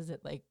mean, what is it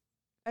like?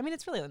 I mean,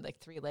 it's really like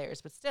 3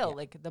 layers, but still,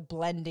 like, the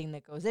blending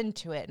that goes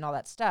into it and all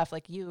that stuff.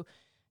 Like, you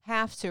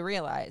have to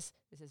realize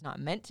this is not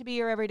meant to be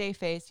your everyday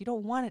face. You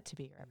don't want it to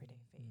be your everyday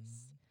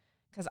face.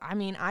 Because, I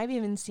mean, I've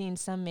even seen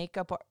some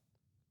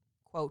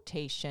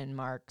quotation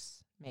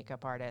marks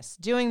makeup artists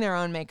doing their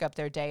own makeup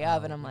their day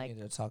of, and I'm we like,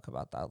 need to talk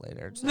about that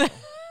later. Too.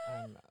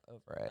 I'm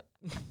over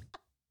it.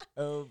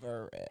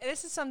 Over it.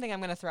 this is something I'm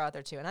going to throw out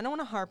there too. And I don't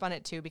want to harp on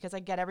it too, because I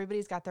get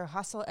everybody's got their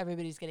hustle.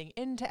 Everybody's getting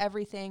into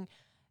everything.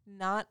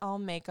 Not all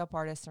makeup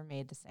artists are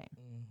made the same.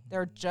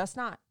 They're just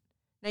not.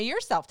 Now, you're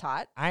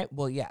self-taught.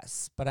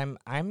 Yes, but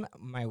I'm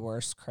my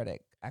worst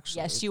critic,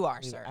 actually. Yes, you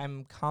are, sir.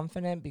 I'm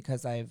confident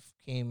because I've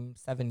came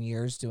 7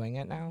 years doing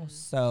it now. Mm-hmm.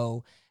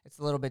 So it's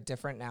a little bit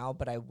different now,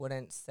 but I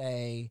wouldn't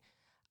say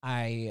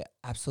I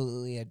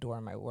absolutely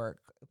adore my work,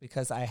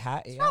 because I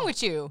had. What's wrong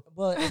with you?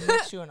 Well, it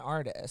makes you an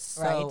artist.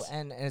 So, Right.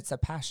 and it's a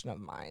passion of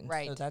mine.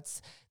 Right. So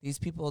these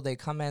people, they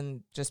come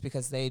in just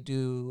because they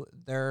do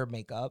their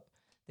makeup.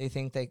 they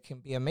think they can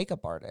be a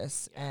makeup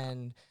artist.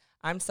 And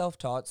I'm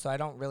self-taught, so I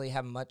don't really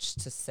have much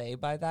to say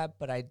by that,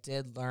 but I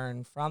did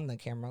learn from the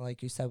camera,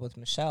 like you said with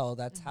Michelle.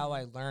 That's how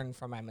I learned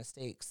from my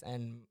mistakes.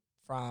 And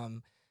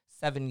from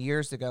 7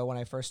 years ago when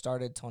I first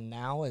started till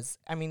now is,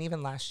 I mean,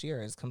 even last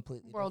year is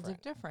completely Worlds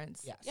different. of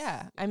difference. Yes.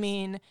 Yeah. I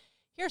mean,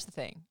 here's the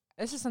thing.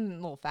 This is some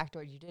little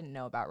factoid you didn't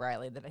know about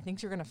Riley that I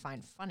think you're going to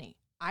find funny.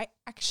 I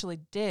actually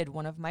did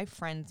one of my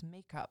friend's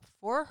makeup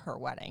for her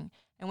wedding.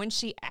 And when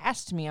she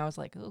asked me, I was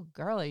like, oh,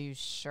 girl, are you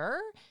sure?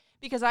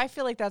 Because I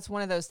feel like that's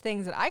one of those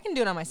things that I can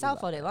do it on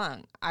myself all day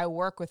long. I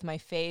work with my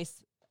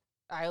face.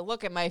 I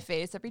look at my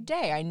face every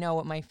day. I know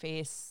what my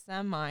face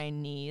semi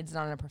needs,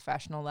 not on a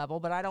professional level,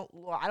 but I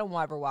don't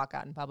ever walk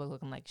out in public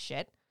looking like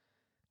shit.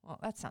 Well,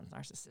 that sounds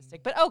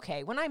narcissistic, but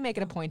okay. When I make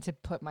it a point to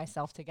put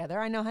myself together,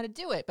 I know how to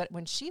do it. But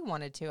when she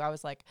wanted to, I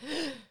was like,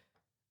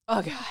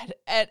 oh God.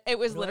 And it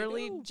was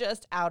literally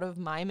just out of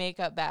my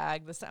makeup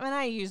bag.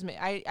 I use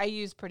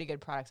pretty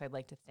good products, I'd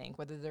like to think,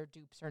 whether they're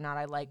dupes or not.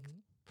 I like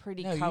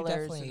pretty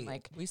colors and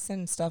like we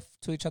send stuff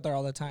to each other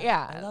all the time.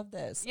 Yeah. I love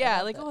this. Yeah, I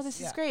love like, oh, this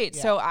is great.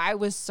 Yeah. So I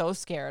was so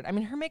scared. I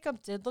mean, her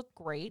makeup did look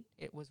great.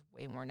 It was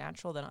way more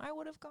natural than I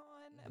would have gone.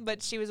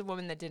 But she was a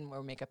woman that didn't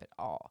wear makeup at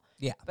all.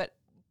 Yeah. But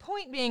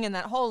point being in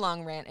that whole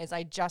long rant is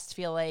I just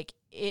feel like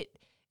it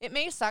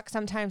may suck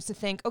sometimes to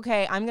think,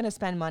 okay, I'm going to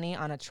spend money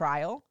on a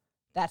trial.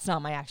 That's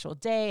not my actual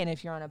day. And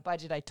if you're on a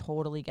budget, I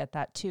totally get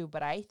that too.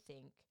 But I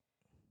think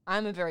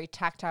I'm a very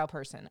tactile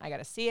person. I got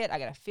to see it. I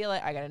got to feel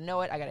it. I got to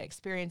know it. I got to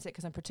experience it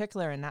because I'm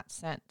particular in that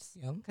sense.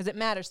 Because it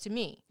matters to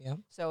me. Yeah.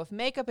 So if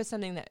makeup is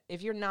something that,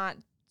 if you're not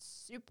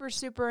super,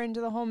 super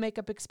into the whole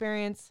makeup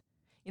experience,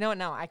 you know what?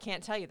 No, I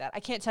can't tell you that. I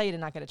can't tell you to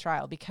not get a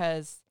trial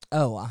because...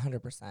 Oh,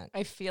 100%.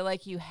 I feel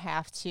like you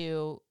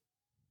don't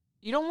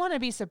want to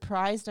be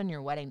surprised on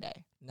your wedding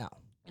day. No.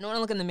 You don't want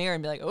to look in the mirror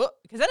and be like, oh,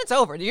 because then it's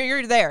over.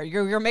 You're there.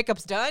 Your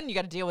makeup's done. You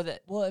got to deal with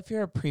it. Well, if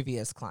you're a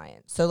previous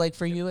client. So like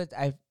for you, I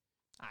don't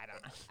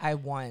know. I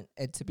want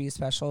it to be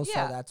special.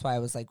 Yeah. So that's why I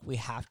was like, we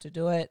have to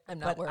do it. I'm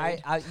not but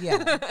worried.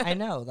 Yeah, I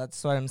know.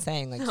 That's what I'm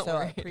saying. Like, Not so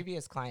worried.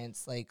 previous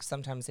clients, like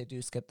sometimes they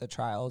do skip the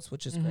trials,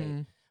 which is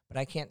great. But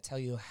I can't tell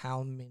you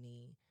how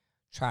many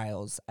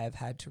trials I've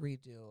had to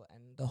redo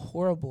and the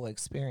horrible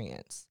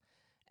experience.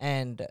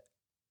 And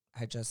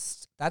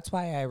that's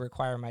why I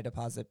require my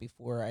deposit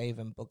before I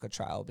even book a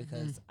trial,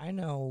 because I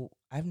know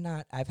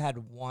I've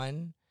had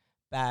one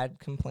bad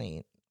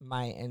complaint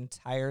my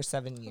entire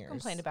 7 years. Who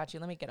complained about you?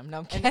 Let me get them. No,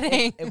 I'm And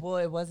kidding. it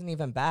wasn't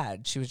even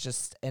bad. She was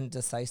just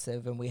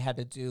indecisive, and we had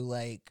to do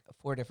like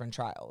 4 different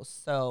trials.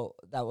 So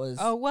that was...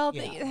 Oh, well,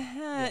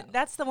 yeah.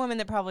 that's the woman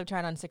that probably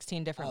tried on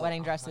 16 different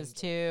wedding dresses 100%.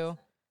 too.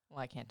 Well,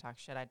 I can't talk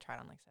shit. I tried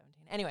on like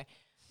 17. Anyway,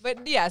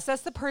 but yes,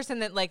 that's the person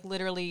that like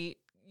literally...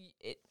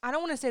 I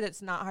don't want to say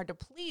that's not hard to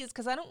please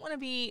because I don't want to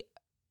be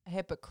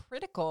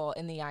hypocritical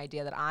in the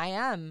idea that I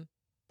am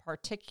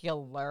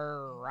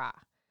particular.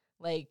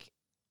 Like,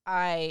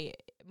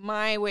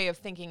 my way of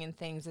thinking in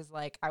things is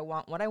like, I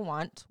want what I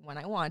want when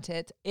I want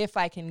it, if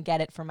I can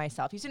get it for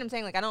myself. You see what I'm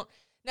saying? Like, I don't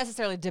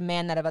necessarily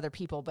demand that of other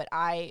people, but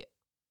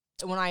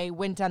when I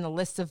went down the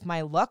list of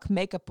my look,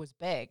 makeup was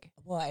big.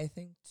 Well, I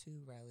think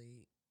too,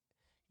 Riley,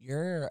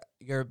 you're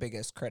your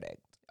biggest critic.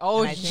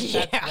 Oh, and I think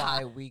yeah. that's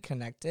why we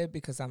connected,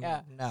 because I'm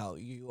like, no,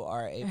 you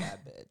are a bad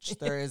bitch.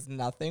 There is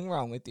nothing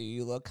wrong with you.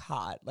 You look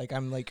hot. Like,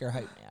 I'm like your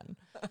hype man.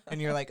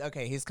 And you're like,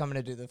 okay, he's coming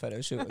to do the photo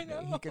shoot with me.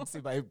 He can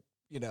see my,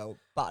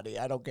 body.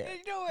 I don't care.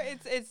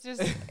 It's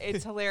just,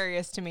 it's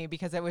hilarious to me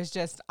because it was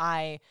just,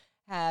 I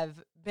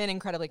have been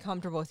incredibly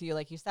comfortable with you,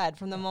 like you said,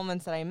 from the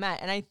moments that I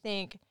met. And I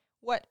think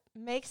what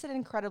makes it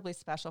incredibly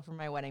special for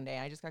my wedding day,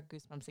 and I just got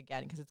goosebumps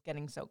again because it's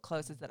getting so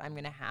close, is that I'm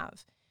going to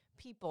have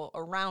people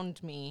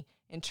around me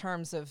in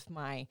terms of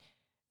my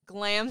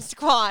glam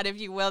squad, if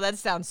you will. That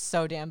sounds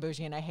so damn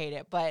bougie and I hate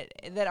it, but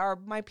that are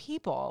my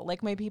people,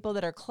 like my people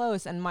that are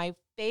close. And my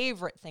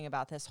favorite thing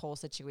about this whole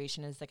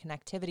situation is the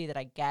connectivity that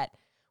I get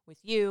with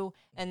you.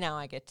 And now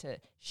I get to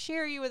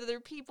share you with other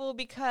people,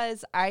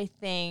 because I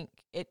think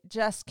it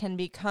just can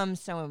become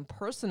so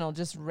impersonal,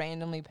 just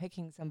randomly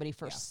picking somebody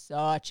for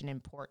such an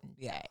important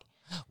day.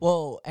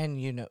 Well,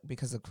 and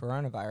because of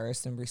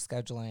coronavirus and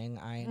rescheduling,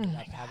 I ended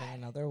up having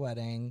another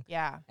wedding.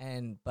 Yeah.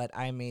 But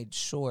I made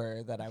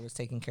sure that I was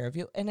taking care of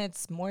you. And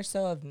it's more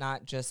so of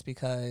not just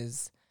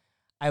because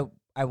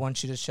I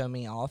want you to show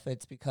me off.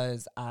 It's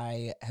because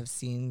I have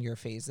seen your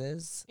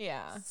phases.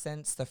 Yeah.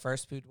 Since the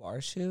first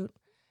boudoir shoot,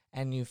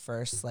 and you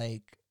first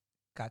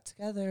got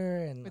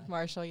together and With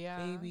Marshall,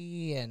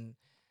 baby and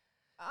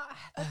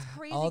that's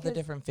crazy. all the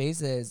different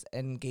phases,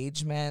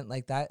 engagement,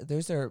 like that.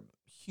 Those are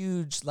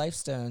huge life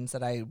stones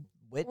that I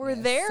witnessed. We're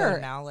there. So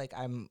now,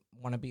 I'm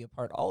want to be a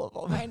part of all of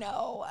them. I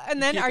know.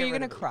 And then, You are get you rid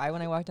going to of it. cry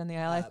when I walk down the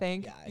aisle, I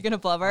think? yeah, You're going to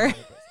blubber?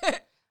 100%.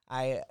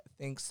 I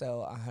think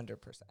so, 100%.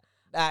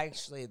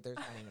 Actually, there's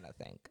not even a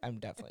think.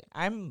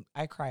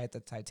 I cry at the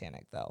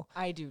Titanic, though.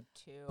 I do,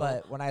 too.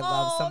 But when I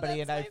love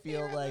somebody that's and I my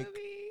feel favorite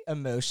movie.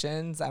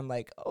 emotions, I'm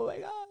like, oh my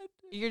God.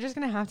 You're just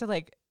going to have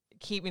to,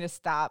 keep me to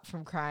stop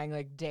from crying,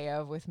 day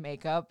of with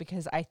makeup,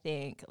 because I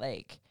think,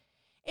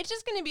 it's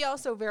just going to be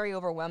also very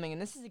overwhelming.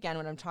 And this is, again,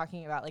 what I'm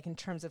talking about, like in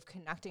terms of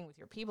connecting with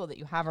your people that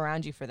you have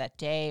around you for that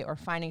day or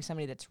finding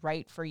somebody that's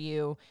right for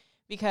you,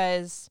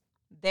 because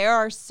there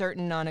are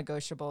certain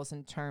non-negotiables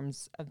in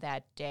terms of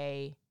that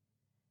day.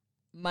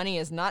 Money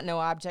is not no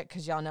object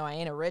because y'all know I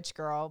ain't a rich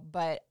girl,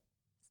 but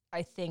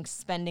I think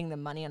spending the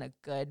money on a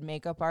good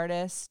makeup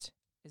artist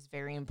is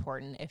very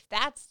important. If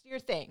that's your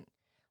thing,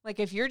 like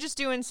if you're just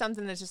doing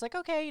something that's just like,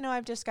 okay,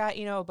 I've just got, a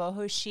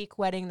boho chic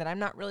wedding that I'm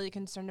not really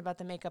concerned about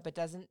the makeup. It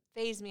doesn't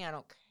faze me. I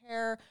don't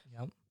care.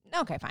 Yep.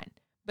 Okay, fine.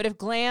 But if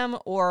glam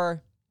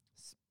or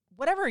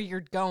whatever you're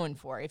going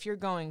for, if you're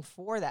going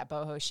for that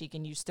boho chic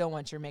and you still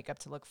want your makeup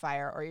to look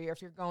fire, or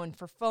if you're going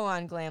for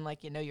full-on glam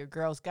like your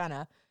girl's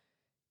gonna,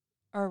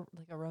 or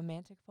like a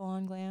romantic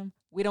full-on glam,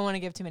 we don't want to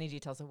give too many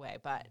details away,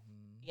 but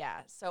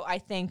yeah. So I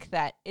think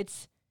that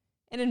it's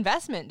an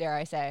investment, dare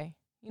I say,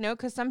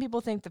 because some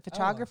people think the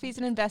photography is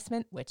an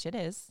investment, which it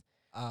is.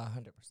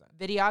 100%.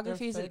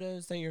 Videography is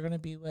photos that you're going to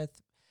be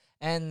with,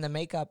 and the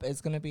makeup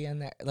is going to be in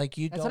there. Like,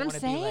 you That's don't what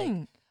I'm want to be like,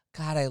 saying.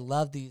 God, I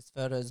love these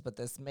photos, but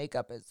this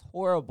makeup is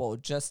horrible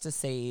just to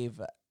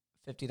save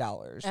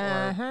 $50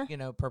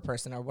 or, per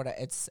person or whatever.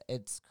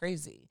 It's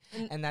crazy.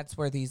 And that's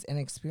where these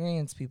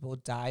inexperienced people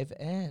dive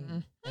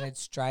in, and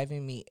it's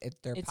driving me.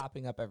 They're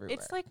popping up everywhere.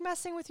 It's like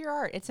messing with your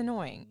art. It's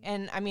annoying.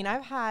 And I mean,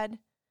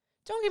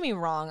 don't get me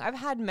wrong, I've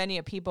had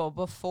many people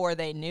before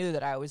they knew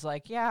that I was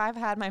like, yeah, I've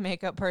had my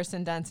makeup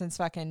person done since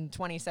fucking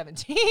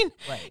 2017.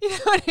 Right. You know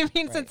what I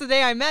mean? Right. Since the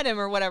day I met him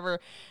or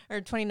whatever, or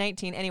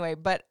 2019 anyway.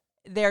 But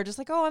they're just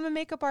like, oh, I'm a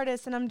makeup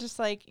artist. And I'm just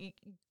like,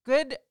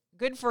 good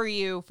for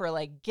you for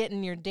like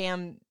getting your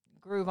damn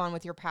groove on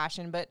with your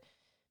passion. But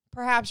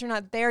perhaps you're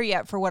not there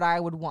yet for what I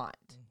would want.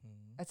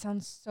 Mm-hmm. That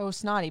sounds so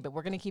snotty, but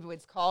we're going to keep it.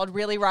 It's called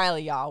Really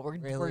Riley, y'all. We're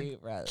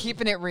Riley.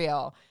 Keeping it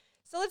real.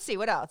 So let's see,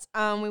 what else?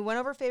 We went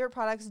over favorite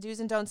products, do's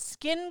and don'ts.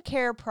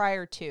 Skincare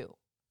prior to.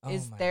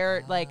 Is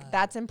there, like,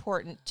 that's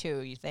important too,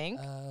 you think?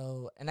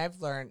 Oh, and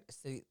I've learned,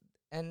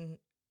 and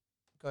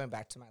going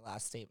back to my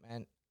last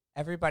statement,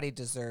 everybody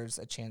deserves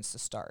a chance to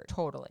start.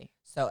 Totally.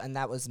 So, and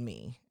that was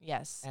me.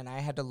 Yes. And I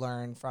had to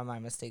learn from my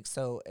mistakes.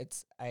 So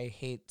I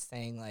hate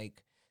saying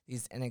like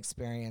these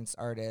inexperienced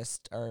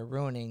artists are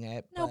ruining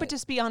it. No, but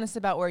just be honest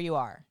about where you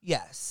are.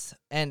 Yes.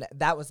 And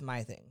that was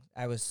my thing.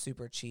 I was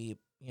super cheap,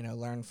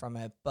 learn from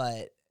it.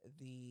 But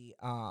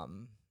I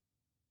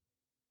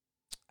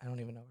don't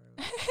even know where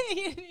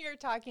it was. You're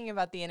talking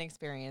about the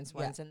inexperienced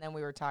ones, and then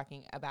we were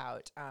talking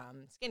about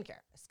skincare.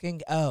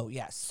 Oh,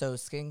 yes. So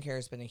skincare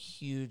has been a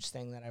huge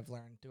thing that I've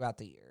learned throughout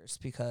the years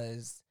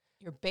because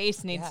your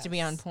base needs to be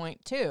on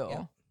point too.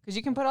 Yep. Because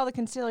you can put all the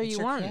concealer you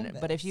want in it,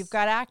 but if canvas. you've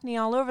got acne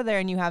all over there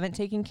and you haven't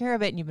taken care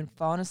of it and you've been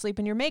falling asleep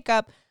in your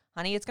makeup,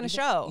 honey, it's going to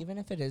show. Even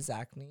if it is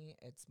acne,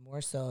 it's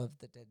more so of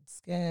the dead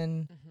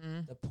skin,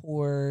 the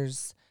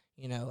pores,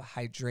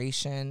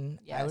 hydration.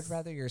 I would Yes.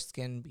 rather your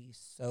skin be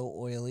so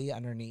oily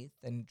underneath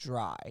than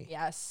dry.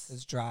 Yes.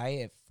 Because dry,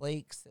 it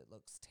flakes, it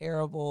looks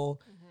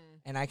terrible,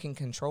 and I can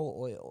control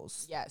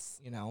oils.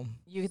 Yes. So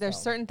There's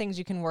certain things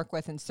you can work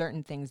with and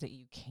certain things that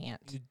you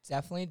can't. You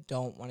definitely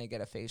don't want to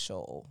get a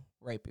facial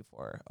right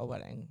before a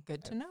wedding.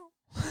 Good to know.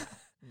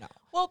 No.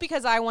 Well,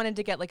 because I wanted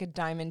to get like a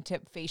diamond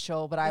tip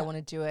facial, but I want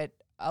to do it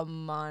a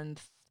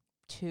month,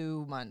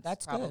 2 months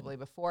That's probably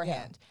good.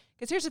 beforehand.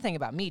 Because here's the thing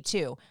about me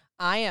too.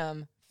 I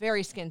am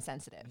very skin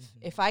sensitive.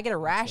 If I get a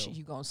rash, too.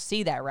 you're going to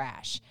see that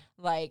rash.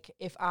 Like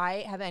if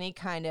I have any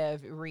kind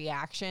of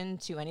reaction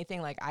to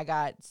anything, like I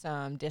got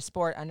some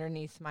Dysport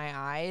underneath my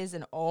eyes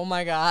and oh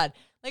my God,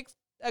 like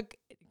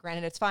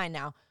granted it's fine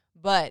now,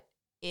 but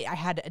I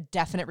had a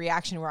definite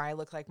reaction where I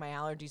looked like my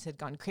allergies had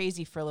gone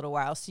crazy for a little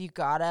while. So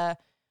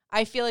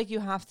I feel like you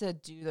have to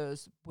do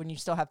those when you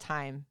still have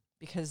time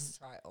because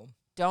Trial.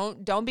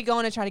 don't be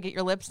going to try to get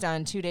your lips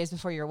done 2 days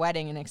before your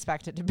wedding and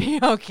expect it to be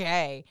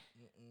okay.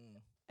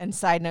 And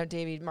side note,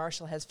 Davey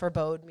Marshall has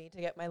forbode me to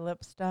get my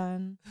lips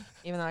done,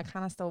 even though I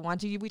kind of still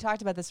want to. We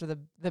talked about this for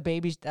the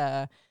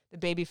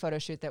baby photo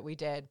shoot that we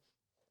did.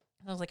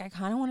 I was like, I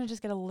kind of want to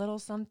just get a little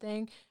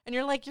something. And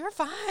you're like, you're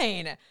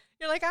fine.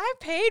 You're like, I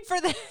paid for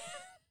this.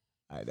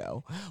 I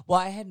know. Well,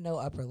 I had no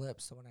upper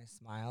lips, so when I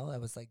smile, I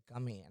was like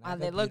gummy. And I have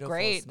They a look beautiful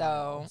great,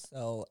 smile. though.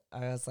 So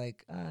I was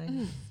like, I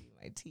need to see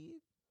my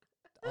teeth.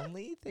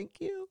 Only,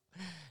 thank you.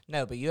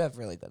 No, but you have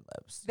really good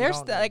lips. You They're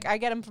don't like, need- I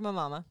get them from a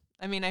mama.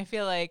 I mean, I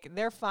feel like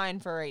they're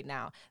fine for right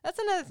now. That's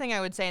another thing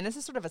I would say, and this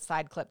is sort of a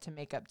side clip to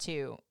makeup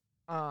too.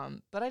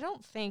 But I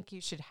don't think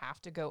you should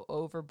have to go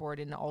overboard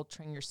in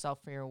altering yourself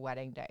for your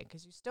wedding day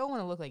because you still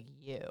want to look like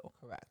you.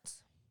 Correct.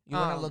 You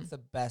want to look the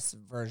best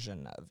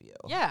version of you.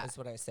 Yeah. That's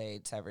what I say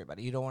to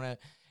everybody. You don't want to,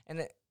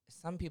 and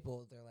some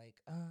people, they're like,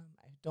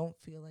 I don't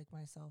feel like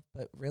myself,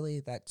 but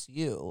really that's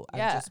you.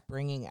 Yeah. I'm just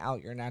bringing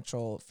out your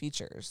natural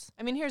features.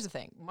 I mean, here's the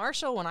thing.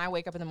 Marshall, when I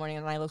wake up in the morning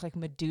and I look like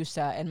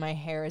Medusa and my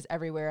hair is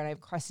everywhere and I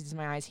have crusties in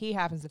my eyes, he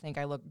happens to think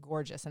I look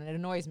gorgeous and it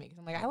annoys me because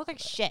I'm like, I look like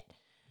shit.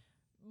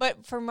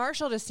 But for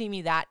Marshall to see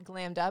me that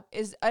glammed up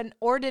is an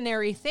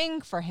ordinary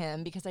thing for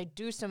him because I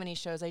do so many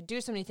shows, I do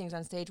so many things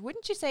on stage.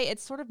 Wouldn't you say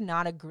it's sort of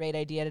not a great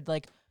idea to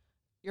like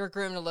your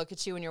groom to look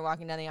at you when you're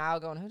walking down the aisle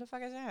going, who the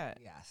fuck is that?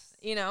 Yes.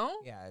 You know?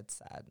 Yeah, it's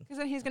sad. Because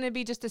then he's going to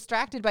be just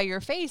distracted by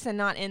your face and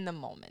not in the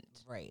moment.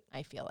 Right.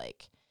 I feel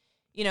like.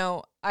 You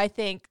know, I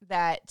think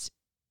that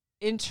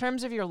in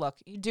terms of your look,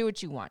 you do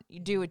what you want. You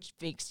do what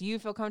makes you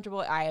feel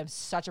comfortable. I am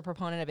such a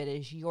proponent of it. It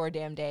is your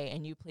damn day,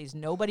 and you please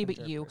nobody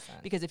but you.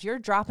 100%. Because if you're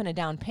dropping a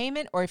down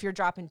payment or if you're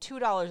dropping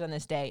 $2 on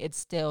this day, it's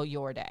still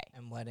your day.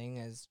 And wedding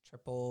is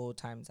triple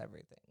times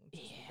everything.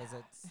 Just because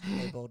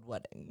it's labeled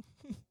wedding.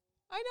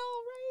 I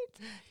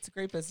know, right? It's a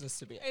great business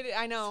to be in.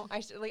 I know.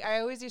 I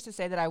always used to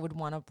say that I would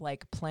want to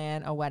like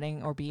plan a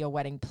wedding or be a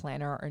wedding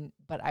planner,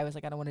 but I was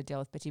like, I don't want to deal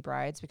with bitchy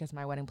brides because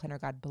my wedding planner,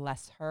 God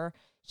bless her,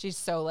 she's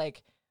so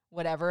like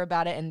whatever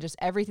about it, and just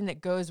everything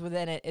that goes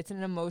within it. It's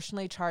an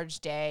emotionally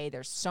charged day.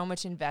 There's so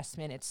much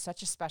investment. It's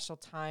such a special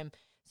time.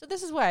 So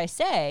this is what I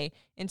say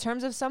in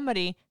terms of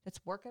somebody that's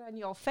working on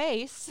your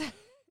face.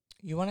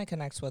 You want to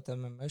connect with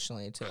them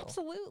emotionally, too.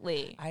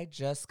 Absolutely. I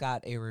just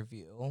got a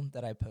review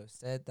that I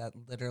posted that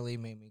literally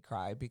made me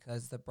cry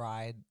because the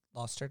bride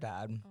lost her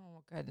dad.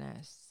 Oh,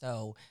 goodness.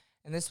 So,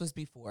 and this was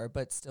before,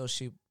 but still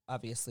she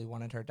obviously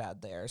wanted her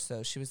dad there.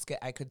 So she was,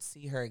 I could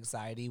see her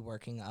anxiety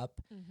working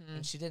up,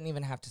 and she didn't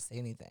even have to say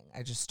anything.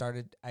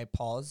 I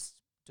paused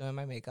doing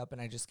my makeup, and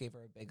I just gave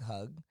her a big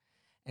hug.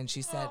 And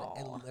she said,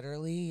 it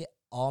literally,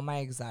 all my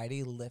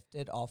anxiety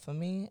lifted off of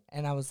me.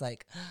 And I was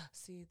like,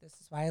 see, this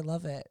is why I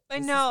love it. I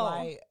This know. is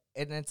why,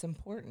 and it's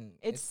important.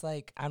 It's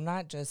like,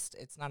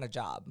 it's not a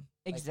job.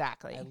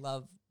 Exactly. Like, I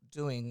love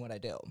doing what I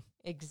do.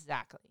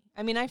 Exactly.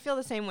 I mean, I feel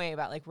the same way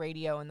about like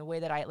radio and the way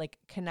that I like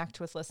connect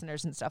with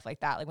listeners and stuff like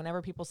that. Like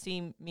whenever people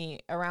see me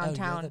around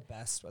town, You're the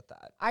best with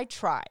that. I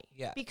try.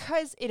 Yeah.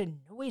 Because it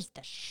annoys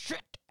the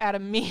shit out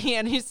of me.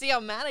 And you see how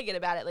mad I get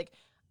about it. Like,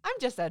 I'm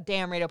just a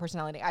damn radio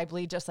personality. I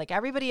bleed just like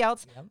everybody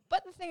else. Yep.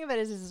 But the thing of it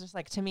is just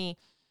like, to me,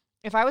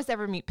 if I was to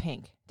ever meet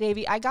Pink,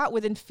 Davey, I got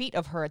within feet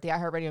of her at the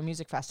iHeartRadio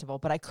Music Festival,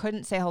 but I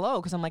couldn't say hello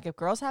because I'm like, if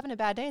girl's having a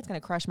bad day, it's going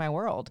to crush my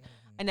world.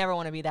 I never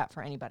want to be that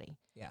for anybody.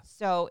 Yeah.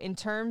 So in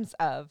terms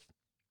of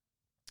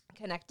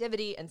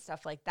connectivity and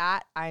stuff like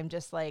that, I'm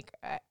just like,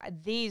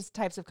 these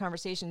types of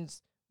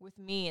conversations with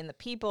me and the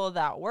people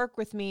that work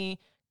with me,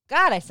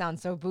 God, I sound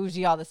so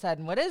bougie all of a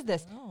sudden. What is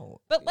this? No,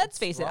 But let's it's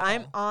face it, raw.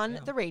 I'm on Yeah.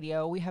 the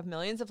radio. We have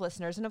millions of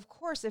listeners. And of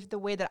course, if the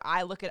way that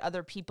I look at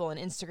other people on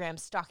Instagram,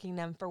 stalking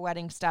them for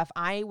wedding stuff,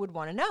 I would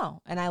want to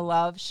know. And I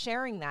love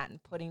sharing that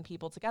and putting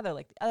people together.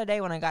 Like the other day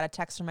when I got a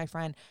text from my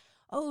friend,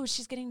 oh,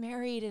 she's getting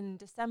married in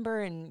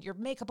December and your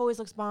makeup always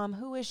looks bomb.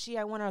 Who is she?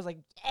 I wonder. I was like,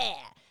 yeah,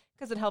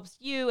 because it helps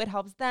you. It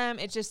helps them.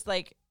 It's just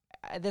like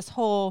this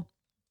whole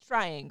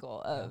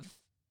triangle of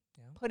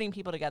putting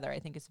people together, I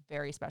think is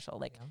very special.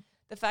 Like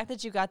the fact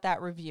that you got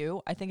that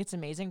review, I think it's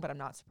amazing, but I'm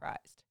not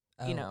surprised.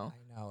 You know, I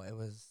know it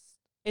was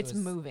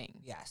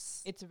moving.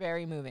 Yes, It's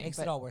very moving. makes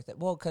it all worth it.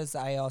 Well, because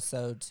I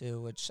also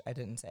too, which I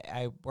didn't say,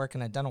 I work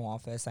in a dental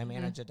office. I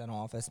manage a dental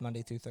office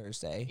Monday through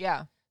Thursday.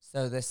 Yeah.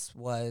 So this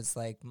was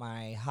like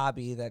my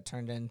hobby that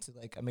turned into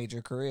like a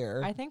major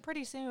career. I think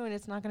pretty soon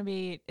it's not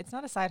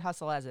a side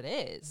hustle as it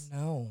is.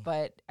 No.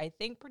 But I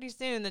think pretty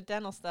soon the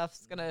dental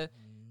stuff's going to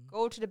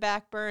go to the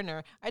back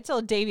burner. I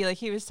told Davey, like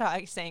he was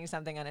saying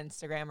something on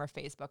Instagram or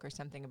Facebook or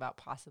something about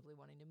possibly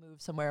wanting to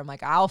move somewhere. I'm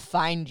like, I'll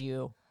find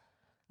you.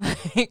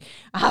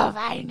 I'll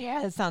find you.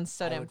 That sounds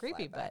so I damn would fly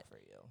creepy, back but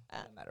for you, no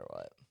matter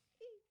what.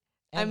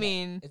 I And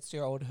mean, it's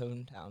your old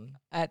hometown.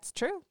 that's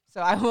true. So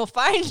I will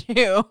find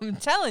you. I'm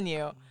telling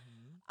you.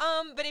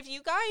 But if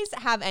you guys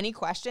have any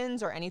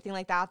questions or anything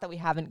like that we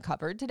haven't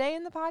covered today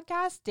in the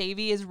podcast,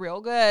 Davey is real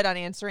good on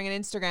answering on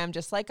Instagram,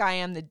 just like I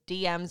am. The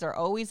DMs are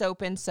always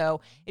open. So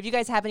if you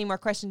guys have any more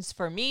questions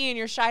for me and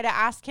you're shy to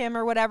ask him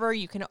or whatever,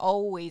 you can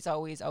always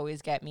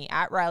get me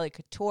at Riley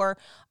Couture,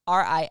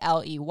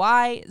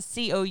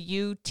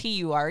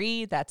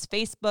 RILEYCOUTURE. That's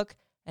Facebook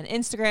and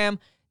Instagram.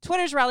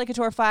 Twitter's Riley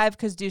Couture 5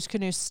 because Deuce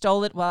Canoe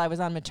stole it while I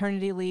was on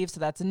maternity leave, so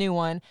that's a new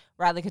one.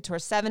 Riley Couture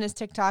 7 is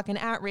TikTok, and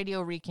at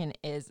Radio Rican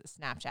is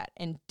Snapchat.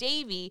 And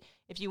Davey,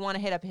 if you want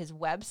to hit up his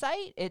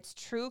website, it's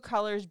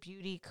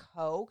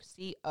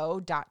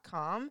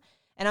truecolorsbeautyco.com.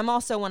 And I'm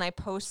also, when I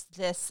post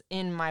this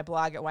in my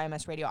blog at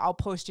YMS Radio, I'll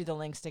post you the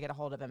links to get a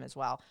hold of him as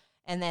well.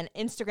 And then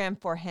Instagram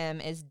for him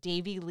is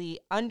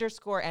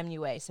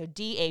DaveyLee_MUA. So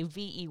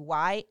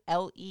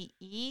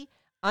DAVEYLEE_MUA.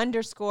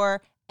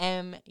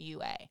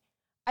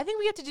 I think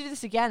we have to do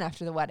this again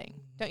after the wedding.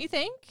 Don't you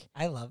think?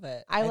 I love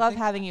it. I love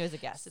think having you as a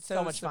guest. It's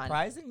so much fun.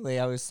 Surprisingly,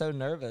 I was so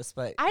nervous,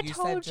 but I you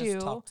told said you.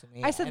 just talk to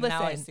me. I said, and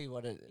now I listen, see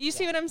what it is. You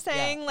see what I'm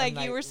saying? Yeah, Like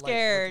I'm you were like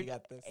scared. looking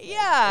at this thing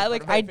Yeah, in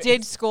like front of my I did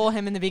face. school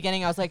him in the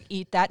beginning. I was like,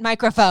 eat that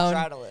microphone.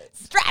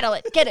 Straddle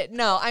it. Get it.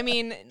 No, I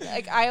mean,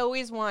 like I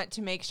always want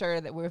to make sure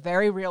that we're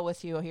very real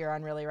with you here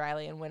on Really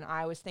Riley. And when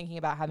I was thinking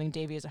about having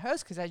Davey as a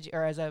host,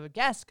 or as a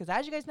guest, because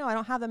as you guys know, I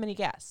don't have that many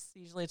guests.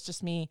 Usually it's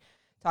just me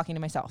talking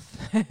to myself,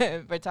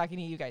 but talking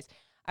to you guys.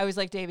 I was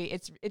like, Davey,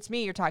 it's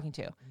me you're talking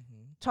to.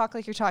 Talk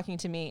like you're talking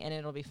to me, and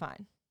it'll be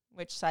fine.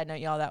 Which, side note,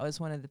 y'all, that was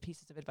one of the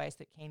pieces of advice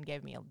that Kane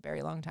gave me a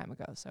very long time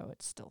ago, so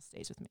it still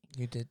stays with me.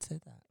 You did say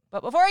that.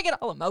 But before I get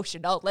all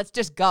emotional, let's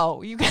just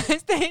go. You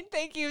guys,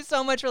 thank you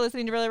so much for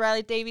listening to Really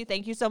Riley Davey.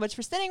 Thank you so much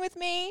for sitting with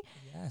me.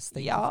 Yes,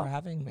 thank you Y'all, for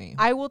having me.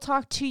 I will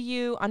talk to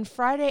you on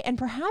Friday, and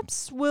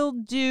perhaps we'll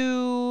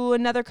do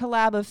another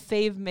collab of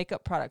fave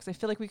makeup products. I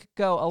feel like we could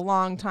go a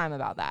long time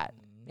about that.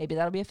 Maybe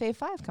that'll be a fave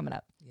 5 coming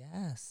up.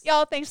 Yes.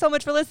 Y'all, thanks so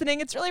much for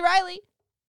listening. It's Really Riley.